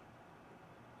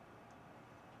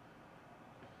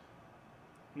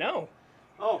 No.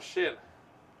 Oh, shit.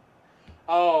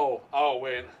 Oh,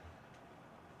 wait.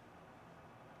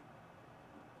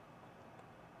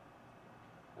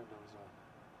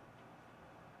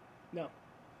 No.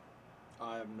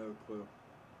 I have no clue.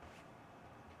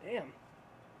 Damn.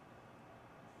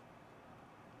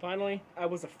 Finally, I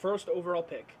was the first overall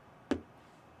pick.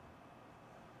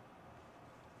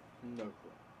 No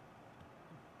clue.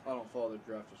 I don't follow the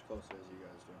draft as closely as you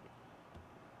guys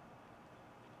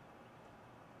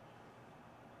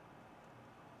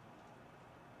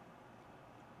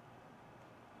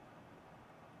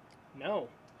do. No.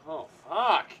 Oh,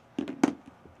 fuck.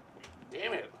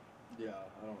 Damn it. Yeah,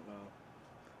 I don't know.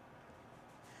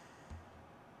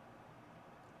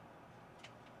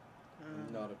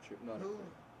 Not a who? clue.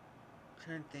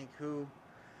 Trying to think who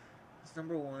is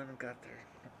number 1 and got there.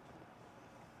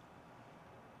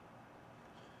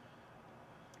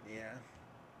 Yeah.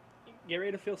 Get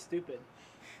ready to feel stupid.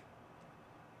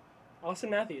 Austin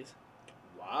Matthews.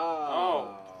 Wow.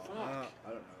 Oh, fuck. I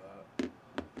don't know that.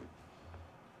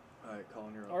 Alright,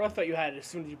 Colin, you're up. Or I thought you had it as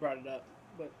soon as you brought it up,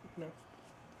 but no.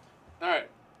 All right.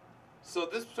 So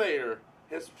this player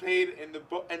has played in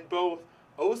both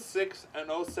 06 and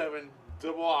 07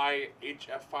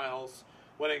 IIHF finals,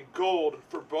 winning gold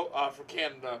for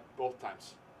Canada both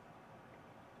times.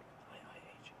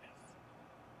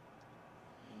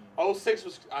 IIHF. 06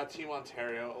 was Team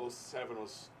Ontario. 07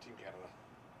 was Team Canada.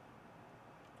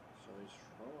 So he's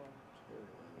from Ontario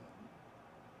then.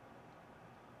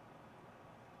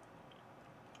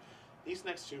 These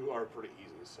next 2 are pretty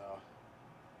easy, so.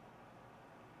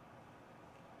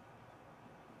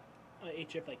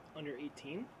 IIHF like under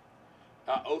 18?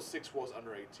 06 was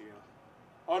under 18.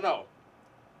 Oh, no.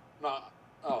 No.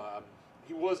 Oh,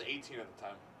 he was 18 at the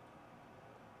time.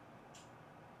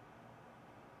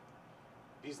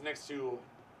 These next two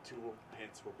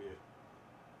hints will be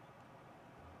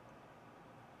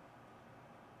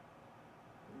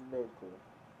No clue.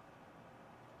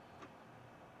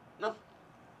 No.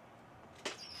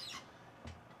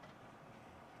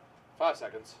 5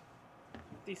 seconds.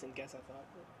 Decent guess, I thought.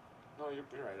 No, you're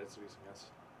right. It's a decent guess.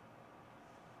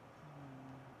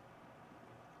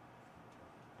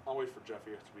 I'll wait for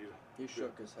Jeffy to be. He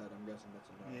shook his head. I'm guessing that's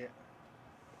a no. Yeah.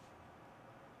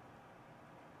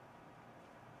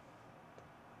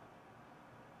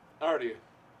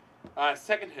 Alrighty.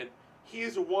 Second hint. He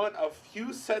is one of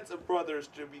few sets of brothers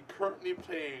to be currently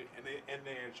playing in the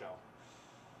NHL.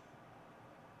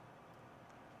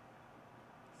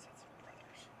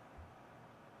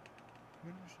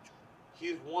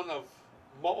 He's one of,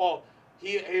 well,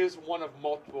 he is one of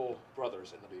multiple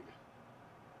brothers in the league.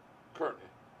 Currently.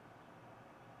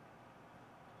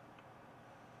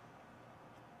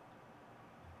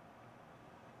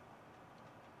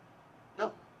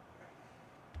 No.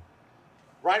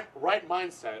 Right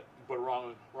mindset, but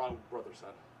wrong brother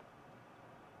set.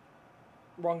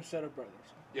 Wrong set of brothers.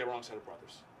 Yeah, wrong set of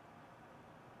brothers.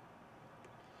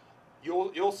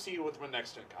 You'll see with my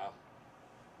next thing, Kyle.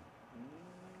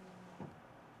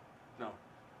 No.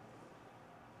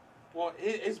 Well,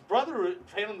 his brother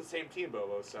played on the same team,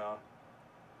 Bobo. So.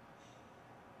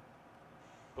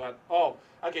 But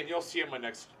again, you'll see in my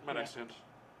next hint.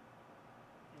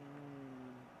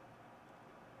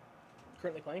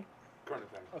 Currently playing? Currently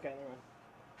playing. Okay, never mind.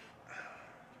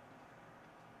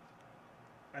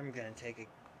 I'm gonna take it.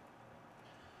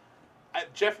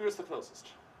 Jeffy was the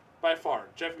closest. By far,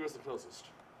 Jeffy was the closest.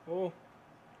 Oh.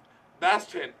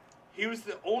 Last hint. He was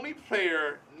the only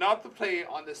player not to play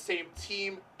on the same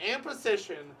team and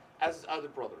position as his other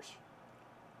brothers.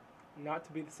 Not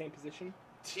to be the same position?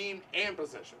 Team and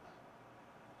position.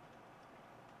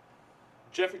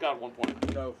 Jeffy got 1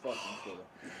 point. No fucking clue.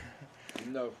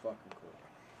 No fucking clue.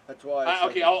 That's why.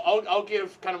 I'll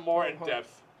give kind of more in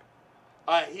depth.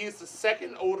 He's the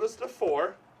second oldest of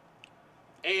 4,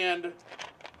 and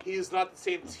he is not the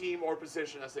same team or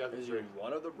position as the other Is three. he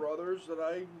one of the brothers that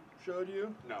I showed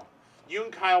you? No. You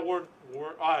and Kyle were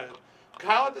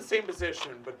Kyle at the same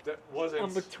position, but that wasn't.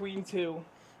 I'm between two.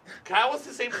 Kyle was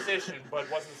the same position, but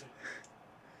wasn't.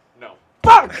 No.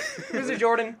 Fuck! Is it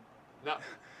Jordan? No.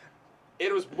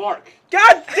 It was Mark.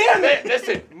 God damn it!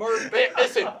 Listen,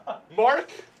 Mark.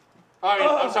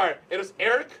 I'm sorry. It was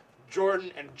Eric,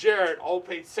 Jordan, and Jared all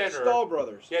played center. Stahl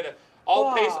brothers. Yeah,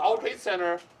 all played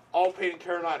center. All played in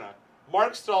Carolina.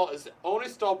 Mark Stahl is the only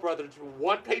Stahl brother to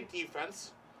 1 played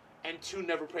defense, and 2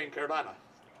 never played in Carolina.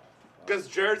 Because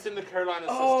Jared's in the Carolina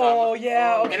system. Oh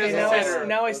yeah, okay. And as a center.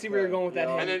 Now I see where you're going with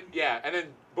that. Yeah. And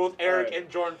then both Eric and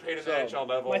Jordan played in the NHL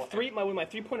level. My 3-point or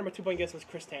my 2-point guess was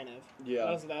Chris Tanev.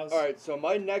 Yeah. That was... All right, so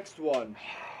my next one,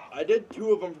 I did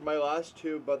 2 of them for my last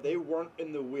 2, but they weren't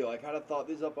in the wheel. I kind of thought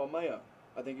these up on my own.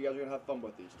 I think you guys are gonna have fun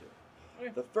with these 2.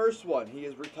 Okay. The first one, he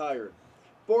is retired.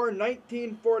 Born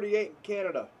 1948 in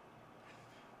Canada.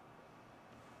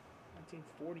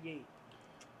 1948.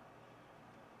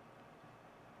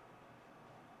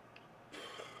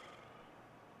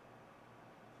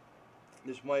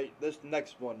 This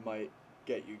next one might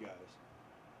get you guys.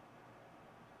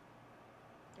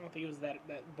 I don't think he was that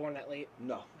born that late.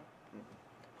 No.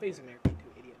 But he's American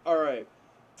too, idiot. All right.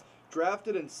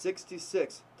 Drafted in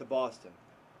 '66 to Boston.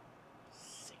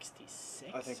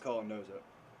 66? I think Colin knows it.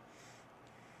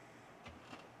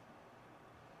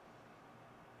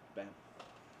 Bam.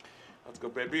 Let's go,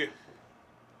 baby.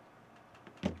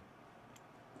 I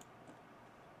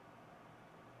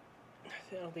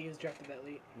don't think he was drafted that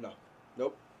late. No.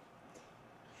 Nope.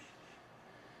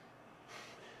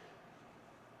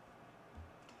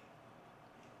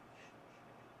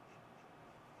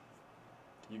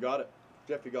 You got it.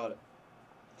 Jeff, you got it.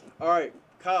 All right,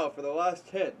 Kyle, for the last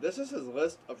hint, this is his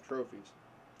list of trophies.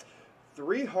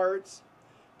 3 Harts,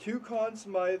 2 Conn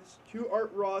Smythes, 2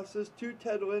 Art Rosses, 2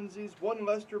 Ted Lindsays, 1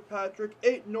 Lester Patrick,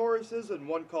 8 Norrises, and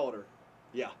 1 Calder.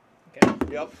 Yeah.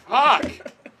 Okay. Yep.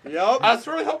 Fuck! Yep. I was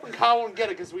really hoping Kyle wouldn't get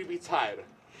it because we'd be tied.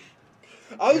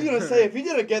 I was going to say, if he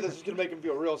didn't get this, it's going to make him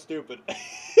feel real stupid.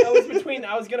 I was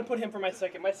going to put him for my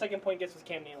second. My second point guess was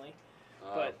Cam Neely.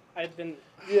 But I've been...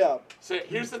 Yeah. So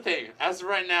here's the thing. As of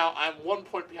right now, I'm 1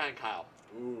 point behind Kyle.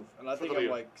 Ooh, and I think I'm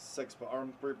like 6, but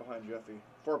I'm 3 behind Jeffy.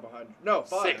 4 behind. No,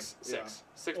 5. 6. Yeah.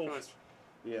 6 points.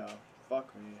 Yeah.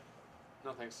 Fuck me.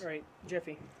 No thanks. All right,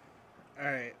 Jeffy.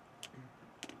 All right.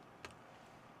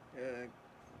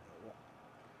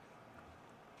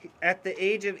 At the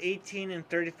age of 18 and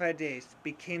 35 days,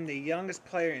 became the youngest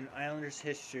player in Islanders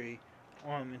history.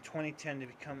 In 2010 to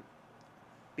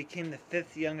became the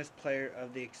 5th youngest player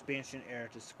of the expansion era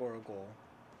to score a goal.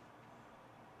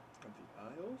 Of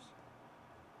the Isles?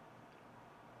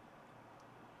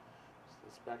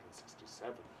 It's back in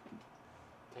 67.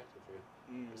 Technically.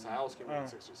 Because Isles came in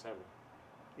 67.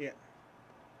 Yeah.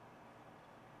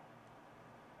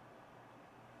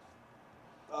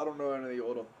 I don't know any of the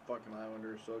old fucking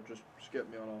Islanders, so just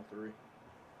skip me on all 3.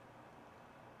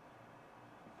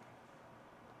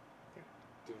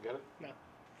 Didn't get it? No.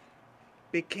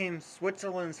 Became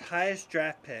Switzerland's highest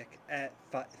draft pick at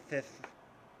 5th.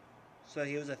 So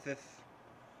he was a 5th.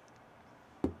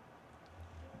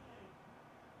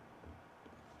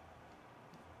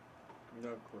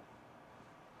 No clue.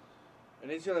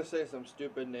 And he's gonna say some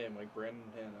stupid name like Brandon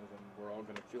Hanna, and we're all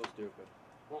gonna feel stupid.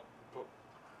 Well,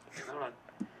 never mind.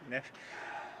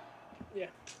 Yeah,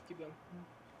 keep going.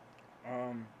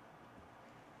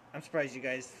 I'm surprised you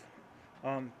guys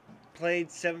has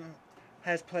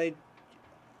played.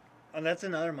 Oh, that's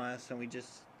another milestone we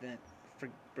just didn't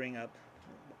bring up.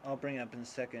 I'll bring up in a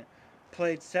second.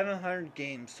 Played 700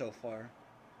 games so far.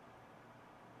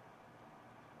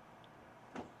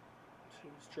 So he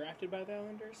was drafted by the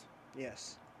Islanders?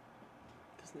 Yes.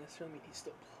 Doesn't necessarily mean he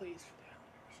still plays for the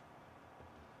Islanders.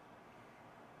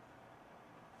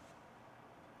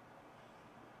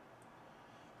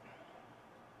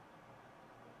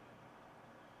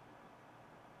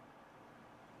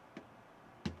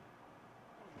 Oh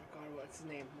my god, what's his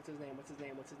name? What's his name? What's his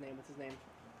name? What's his name? What's his name?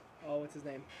 Oh, what's his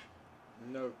name?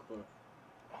 No clue.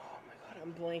 Oh my god,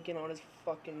 I'm blanking on his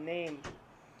fucking name.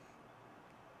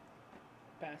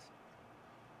 Pass.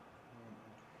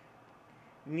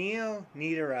 Neo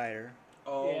Niederreiter.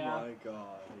 Oh Yeah. my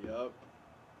god. Yep.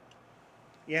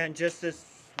 Yeah, and just this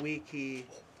week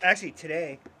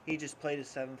today he just played his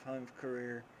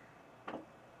 700th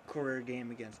career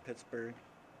game against Pittsburgh.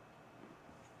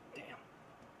 Damn.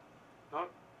 Not.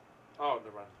 Oh,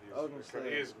 never mind. I was gonna say-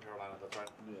 He is in Carolina. That's right.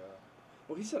 Yeah.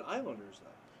 Well, he said Islanders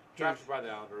then. Drafted by the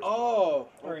Islanders. Oh.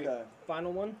 Alright. Okay.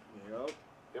 Final one? Yep.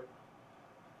 Yep.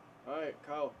 All right,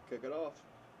 Kyle, kick it off.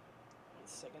 1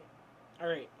 second.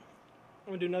 Alright.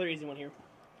 I'm going to do another easy one here.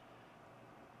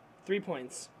 3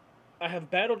 points. I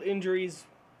have battled injuries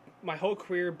my whole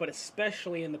career, but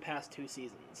especially in the past 2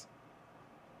 seasons.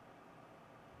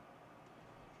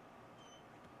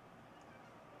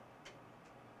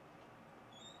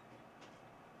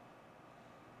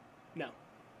 No.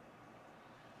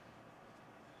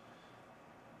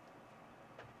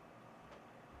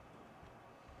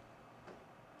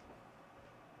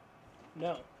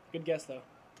 No. Good guess, though.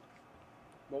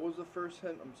 What was the first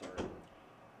hint? I'm sorry.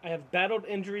 I have battled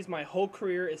injuries my whole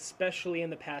career, especially in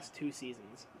the past 2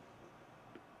 seasons.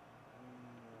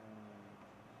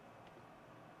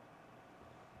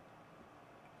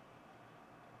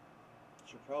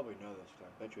 Should probably know this, but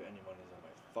I bet you any money's on my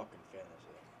fucking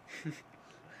fantasy.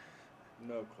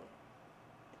 No clue.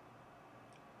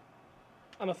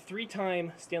 I'm a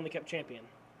 3-time Stanley Cup champion.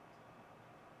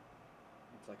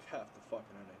 It's like half the fucking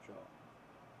NHL.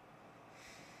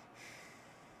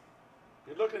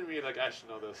 You're looking at me like I should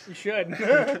know this. You should.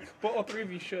 Well, all 3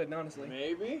 of you should, honestly.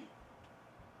 Maybe.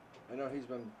 I know he's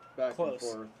been back Close. and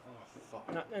forth. Oh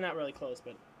fuck. Not really close,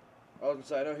 but I was gonna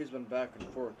say I know he's been back and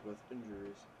forth with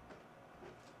injuries.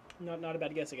 not a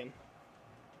bad guess again.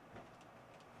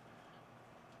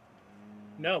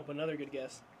 No, but another good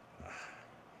guess.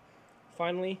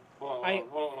 Finally, Hold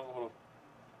on.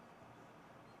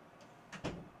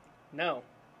 no.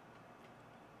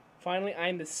 Finally, I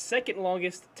am the second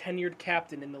longest tenured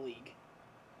captain in the league.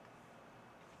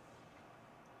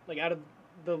 Like, out of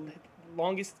the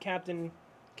longest captaincy,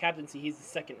 he's the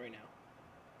second right now.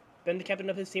 Been the captain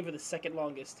of his team for the second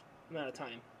longest amount of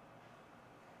time.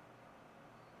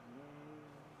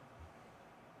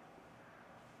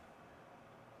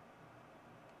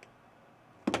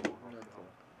 No clue.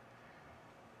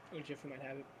 Oh, Jeffrey might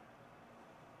have it.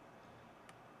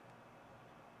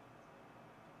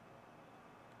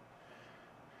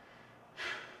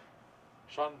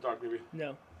 Shot in the dark, maybe.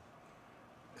 No.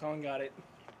 Colin got it.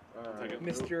 All Take right. it.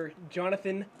 Mr.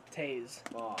 Jonathan Taze.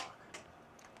 Fuck.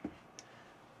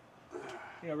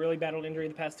 You know, really battled injury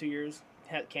the past 2 years.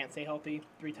 Can't stay healthy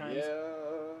 3 times. Yeah.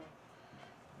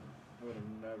 Would have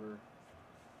never.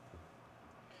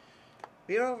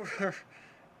 We are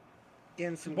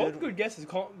getting some Both good guesses.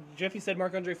 Jeffy said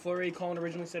Marc-Andre Fleury. Colin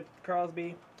originally said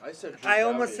Crosby. I said. I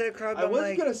almost Ovi. said Crosby. I I'm was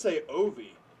like, gonna say Ovi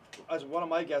as one of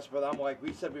my guesses, but I'm like,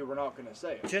 we said we were not gonna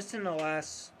say it. just in the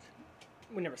last.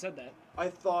 We never said that. I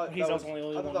thought He's that also was, only I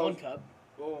won thought that one was, cup.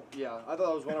 Well, yeah, I thought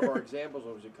that was one of our examples.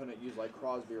 Was you couldn't use like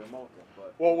Crosby or Malkin,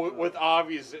 but Well, with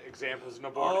obvious examples,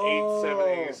 no board 8,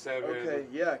 7, 8, 7. Okay,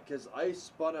 yeah, because I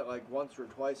spun it like once or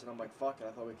twice, and I'm like, fuck it,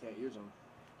 I thought we can't use them.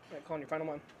 All right, Colin, your final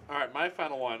one. All right, my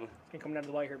final one. It's gonna come down to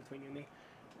the wire here between you and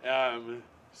me.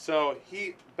 So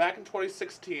he back in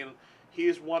 2016, he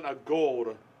has won a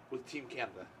gold with Team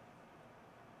Canada.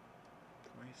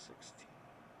 2016.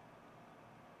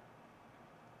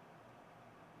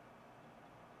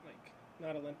 Like,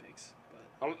 not Olympics, but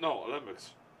Oh, no,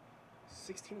 Olympics.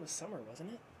 16 was summer,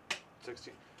 wasn't it?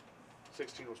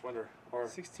 16 was winter. Or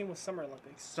 16 was Summer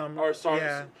Olympics. or sorry,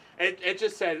 Yeah. it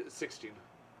just said 16.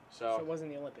 So it So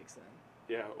wasn't the Olympics then.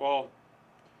 yeah, well,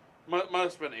 must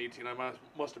have been 18. I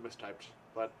must have mistyped,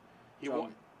 but he So,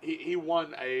 won. He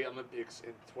won a Olympics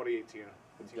in 2018. I'm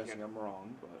with Team guessing Canada. I'm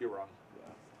wrong, but You're wrong.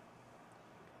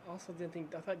 Also,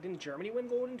 didn't Germany win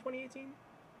gold in 2018?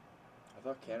 I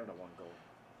thought Canada won gold.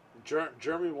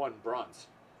 Germany won bronze.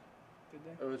 Did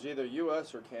they? It was either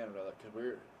U.S. or Canada.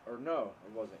 No,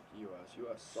 it wasn't U.S.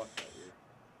 U.S. sucked that year.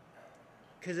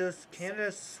 Because it was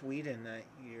Canada, Sweden that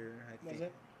year, I think. Was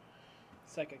it?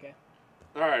 Psych, okay.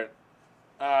 Alright.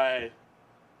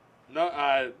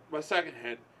 My second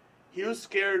hint. He was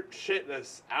scared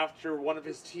shitless after one of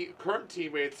his current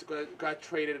teammates got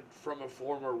traded from a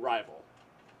former rival.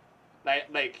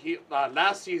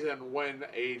 Last season when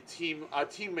a team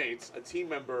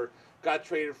member got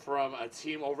traded from a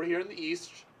team over here in the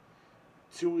East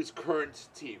to his current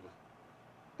team.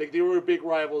 Like, they were big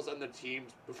rivals on the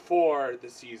teams before the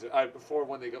season, before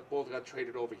when they both got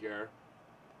traded over here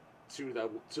to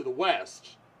the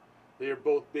West. They were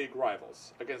both big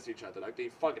rivals against each other. Like, they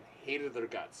fucking hated their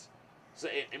guts. So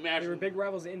imagine... They were big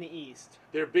rivals in the East.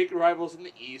 They're big rivals in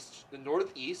the East, the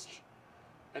Northeast,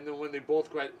 and then when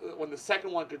the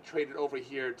second one got traded over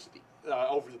here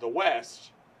over to the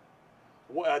West,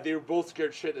 they were both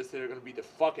scared shitless they were going to beat the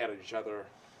fuck out of each other.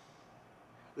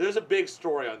 There's a big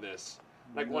story on this.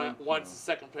 Like, once the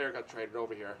second player got traded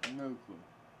over here. No clue.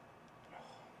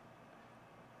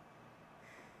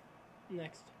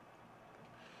 Next.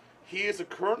 He is a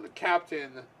current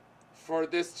captain for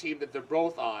this team that they're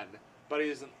both on, but he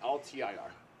is an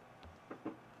LTIR.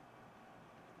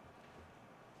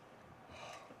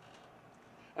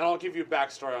 And I'll give you a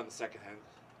backstory on the second hand.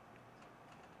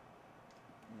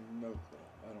 No clue.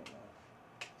 I don't know.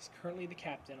 He's currently the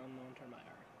captain on long-term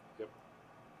IR. Yep.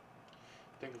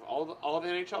 Think of all the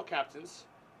NHL captains,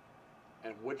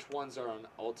 and which ones are on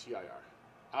LTIR.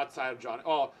 Outside of Johnny.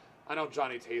 Oh, I know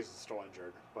Johnny Taze is still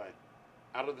injured, but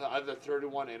out of the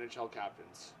 31 NHL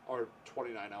captains, or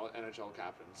 29 NHL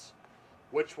captains,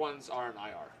 which ones are on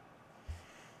IR?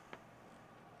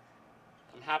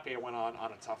 I'm happy I went on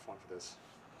a tough one for this.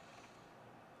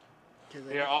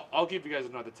 Here, I'll give you guys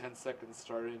another 10 seconds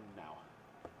starting now.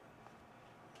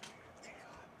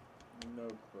 No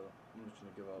clue. I'm just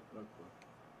going to give up. No clue.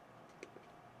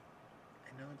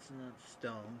 I know it's not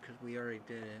Stone, because we already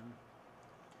did him.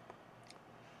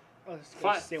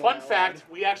 Fun fact,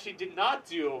 we actually did not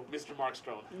do Mr. Mark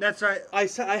Stone. That's right. I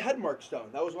had Mark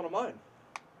Stone. That was one of mine.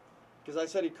 Because I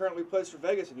said he currently plays for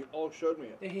Vegas, and you all showed me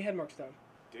it. Yeah, he had Mark Stone.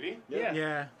 Did he?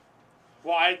 Yeah.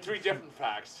 Well, I had 3 different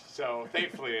facts, so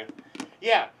thankfully.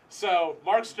 Yeah, so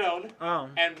Mark Stone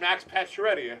and Max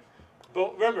Pacioretty.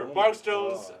 But remember, Mark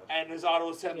Stone and his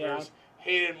Ottawa Senators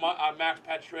hated Max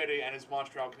Pacioretty and his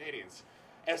Montreal Canadiens.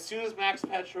 As soon as Max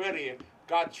Pacioretty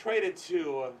got traded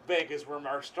to Vegas, where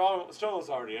Mark Stone was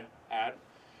already at,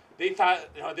 they thought,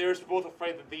 they were both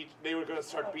afraid that they were going to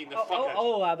start beating the fuck out.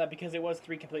 I'll allow that because it was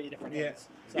 3 completely different names.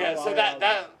 So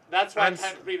that's why I kind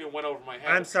of completely went over my head.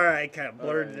 I'm sorry, I kind of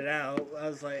blurted it out. I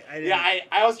was like, I didn't. Yeah,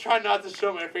 I was trying not to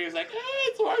show my face, like,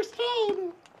 it's Mark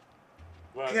Stone.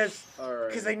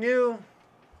 Because I knew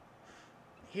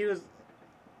he was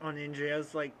on injury. I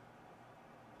was like,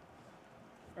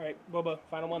 all right, Boba,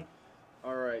 final one.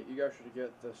 All right, you guys should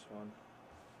get this one.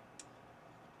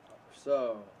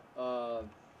 So,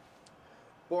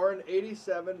 born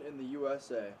 87 in the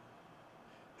USA,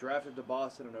 drafted to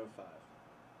Boston in 05.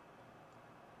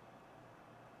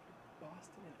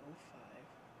 Boston in 05.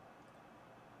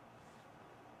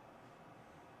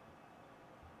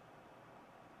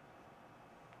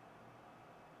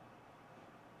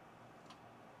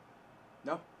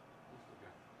 No.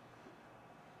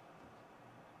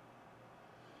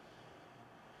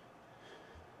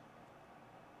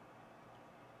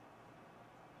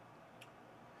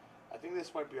 I think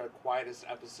this might be our quietest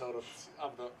episode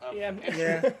of the. Yeah.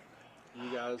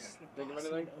 You guys think of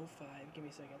Boston anything? in 05. Give me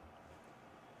a second.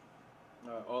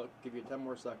 All right, I'll give you 10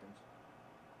 more seconds.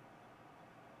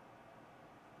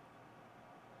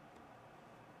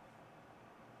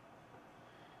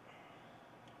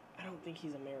 I don't think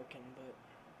he's American, but...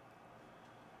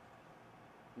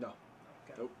 No.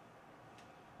 Okay. Nope.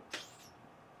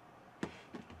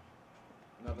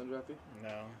 Nothing, Jeffy?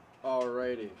 no.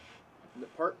 Alrighty.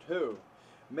 Part 2.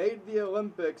 Made the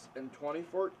Olympics in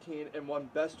 2014 and won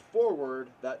Best Forward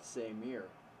that same year.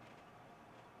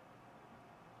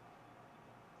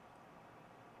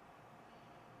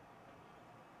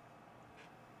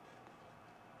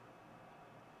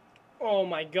 Oh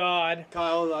my god.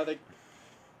 Kyle, I think...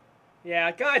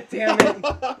 Yeah, god damn it.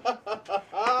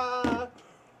 No,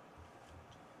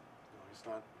 he's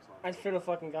not. I should have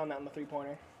fucking gone that on the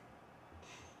 3-pointer.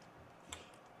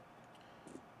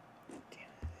 Damn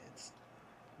it, it's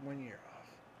 1 year off.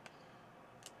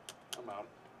 I'm out.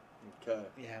 Okay.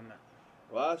 Yeah, I'm not.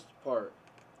 Last part.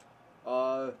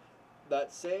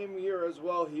 That same year as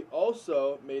well, he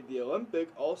also made the Olympic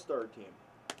All-Star team.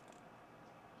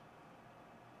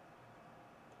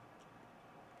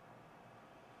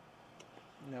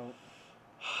 No.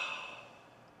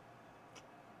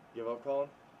 Give up, Colin?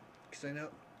 Cause I know.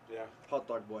 Yeah. Hot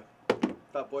dog boy.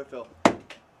 Fat boy Phil.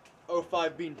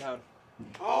 05 Beantown.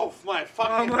 Oh my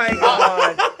fucking. Oh my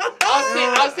god.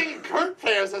 I was thinking current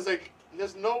players. I was like,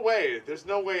 there's no way. There's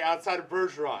no way outside of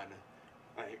Bergeron.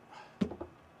 Like,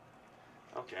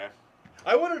 okay.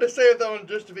 I wanted to save that one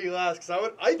just to be last, because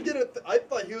I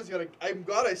thought he was going to... I'm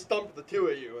glad I stumped the two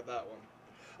of you with that one.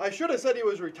 I should have said he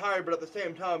was retired, but at the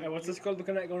same time... Hey, what's this called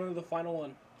looking at going into the final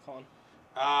one, Colin?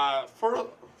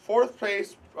 Fourth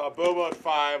place, Bobo at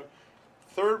 5.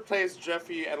 Third place,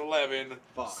 Jeffy at 11.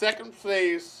 Fuck. Second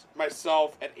place,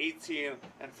 myself at 18.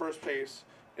 And first place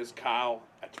is Kyle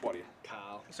at 20.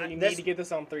 Kyle. So you need to get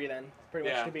this on 3 then. Pretty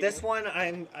much to beat This me. one,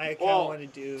 I kind of want to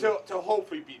do... To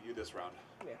hopefully beat you this round.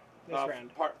 Yeah, this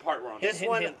round. Part round. This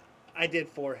one, hint. I did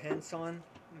 4 hints on,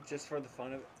 just for the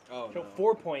fun of it. Oh, So no.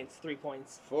 4 points, 3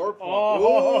 points. 4 points.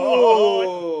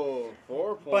 Oh. Ooh,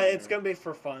 4 points. But it's going to be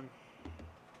for fun.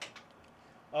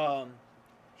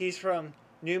 He's from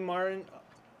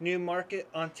Newmarket,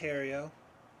 Ontario.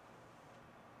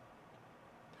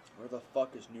 Where the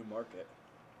fuck is Newmarket?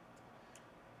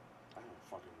 I don't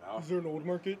fucking know. Is there an old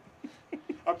market?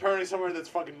 Apparently somewhere that's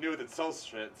fucking new that sells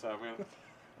shit, so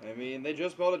I mean, they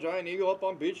just built a giant eagle up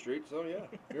on Beach Street, so yeah,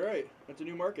 you're right. It's a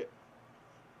new market.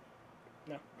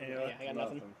 No. Yeah, Yeah, I got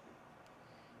nothing.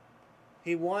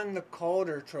 He won the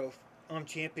Calder Trophy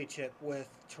championship with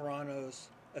Toronto's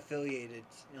affiliated,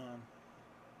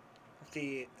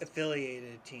 the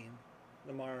affiliated team,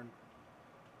 the Marne.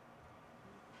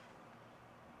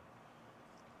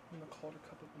 In the Calder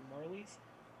Cup of the Marlies?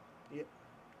 Yep.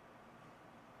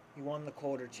 He won the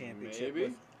Calder championship. Maybe.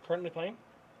 With, Currently playing?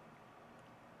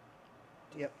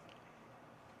 yep.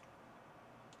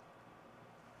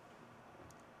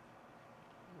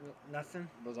 Nothing.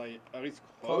 Was I at least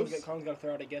close? Colin's got to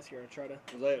throw out a guess here and try to...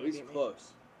 Was I at least beat me.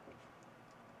 close?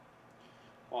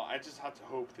 well, I just have to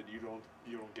hope that you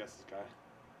don't guess this guy.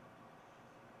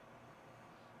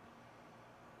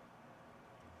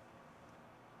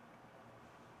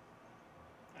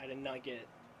 I did not get it.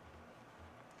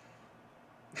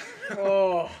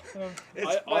 Oh.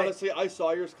 Honestly, I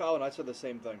saw yours, Kyle, and I said the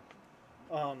same thing.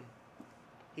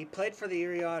 He played for the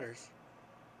Erie Otters.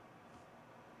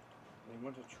 They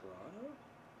went to Toronto?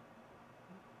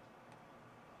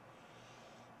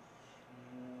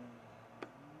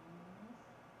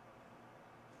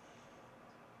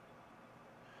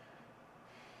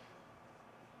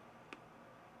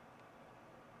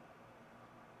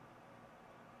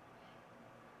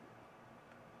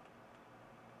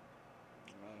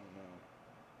 I don't know.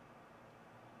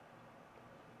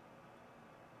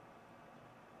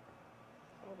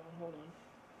 Hold on.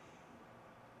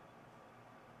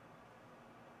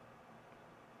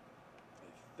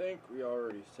 I think we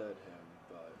already said him,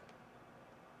 but...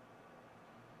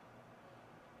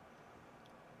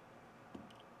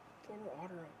 Former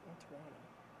Otter on Toronto.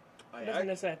 I He doesn't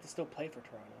necessarily have to still play for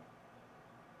Toronto.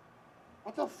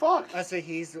 What the fuck? I say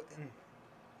he's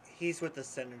with the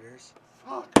Senators,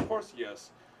 Fuck, of course he is.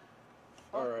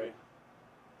 All right.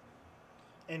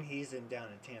 and he's down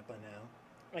in Tampa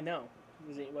now. I know.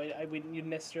 I wouldn't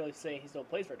necessarily say he still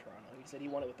plays for Toronto. He said he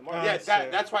won it with the Marlies. Yeah, so-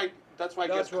 that's why I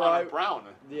guess where Connor Brown.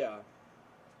 Yeah.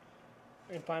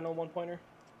 And final 1-pointer.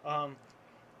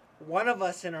 One of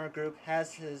us in our group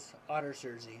has his Otters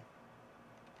jersey.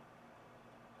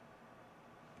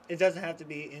 It doesn't have to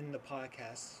be in the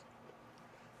podcast.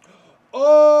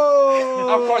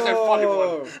 Oh! Of course I fucking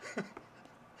would.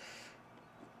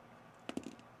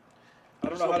 I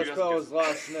don't know how to spell his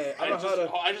last name. I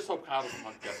just hope Kyle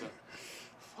doesn't guess it.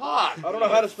 Fuck. I don't know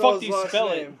how to spell Fuck his you, last spell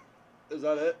name. Is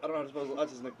that it? I don't know how to spell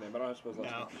that's his nickname. I don't know how to spell his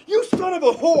last No. name. You son of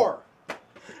a whore!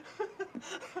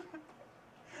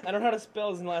 I don't know how to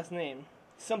spell his last name.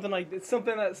 Something like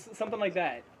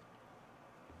that.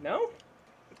 No?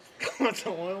 That's the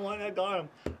only one I got him.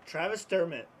 Travis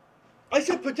Dermott. I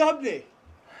said Podubny.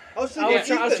 I was I was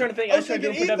trying to think. I was trying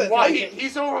to do Ethan. Podubny. Well,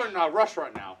 he's over in Rush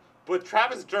right now. But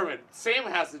Travis Dermott, Sam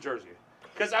has the jersey.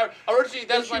 Because originally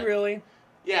that's Did she really?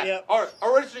 Yeah. Yep.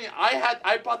 Originally,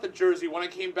 I bought the jersey when I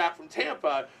came back from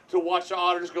Tampa to watch the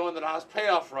Otters go in the last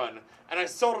playoff run, and I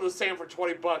sold it to Sam for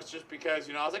 $20 just because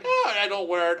I was like, I don't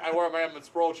wear it. I wear my Emmett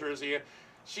Sproul jersey.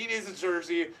 She needs a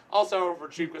jersey. I'll sell her for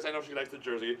cheap because I know she likes the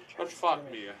jersey. But fuck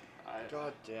me.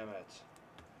 God damn it.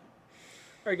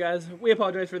 Alright guys, we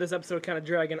apologize for this episode kind of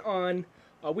dragging on.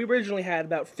 We originally had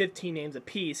about 15 names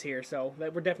apiece here, so we're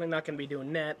definitely not going to be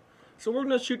doing that. So we're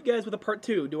going to shoot guys with a part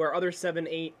 2, do our other 7,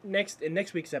 8 in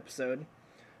next week's episode,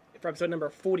 for episode number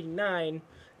 49.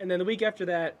 And then the week after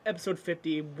that, episode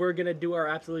 50, we're going to do our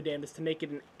absolute damnedest to make it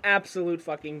an absolute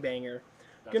fucking banger.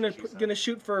 Gonna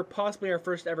shoot for possibly our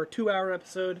first ever 2-hour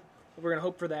episode. We're gonna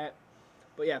hope for that.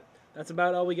 But yeah, that's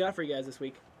about all we got for you guys this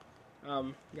week.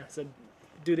 So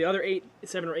do the other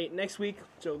 7 or 8 next week.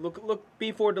 So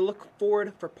be forward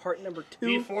for part number 2.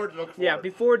 Be forward to look forward. Yeah, be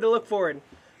forward to look forward.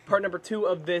 Part number 2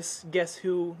 of this Guess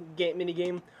Who mini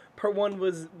game. Part 1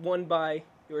 was won by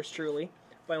yours truly.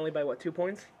 Only by what, 2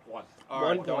 points? 1.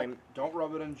 One point. Don't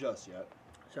rub it in just yet.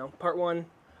 So part 1. Are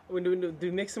we going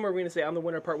to mix them, or are we going to say I'm the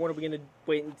winner of part 1, or are we going to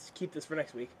wait and keep this for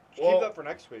next week? Keep that for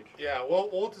next week. Yeah,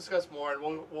 we'll discuss more, and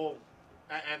we'll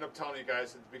end up telling you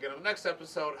guys at the beginning of the next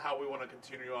episode how we want to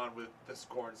continue on with the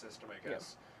scoring system, I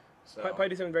guess. Yeah. So probably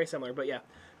do something very similar, but yeah.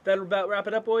 That'll about wrap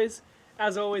it up, boys.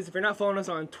 As always, if you're not following us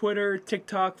on Twitter,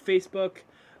 TikTok, Facebook,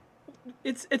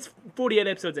 it's 48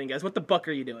 episodes in, guys. What the buck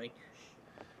are you doing?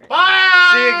 Bye!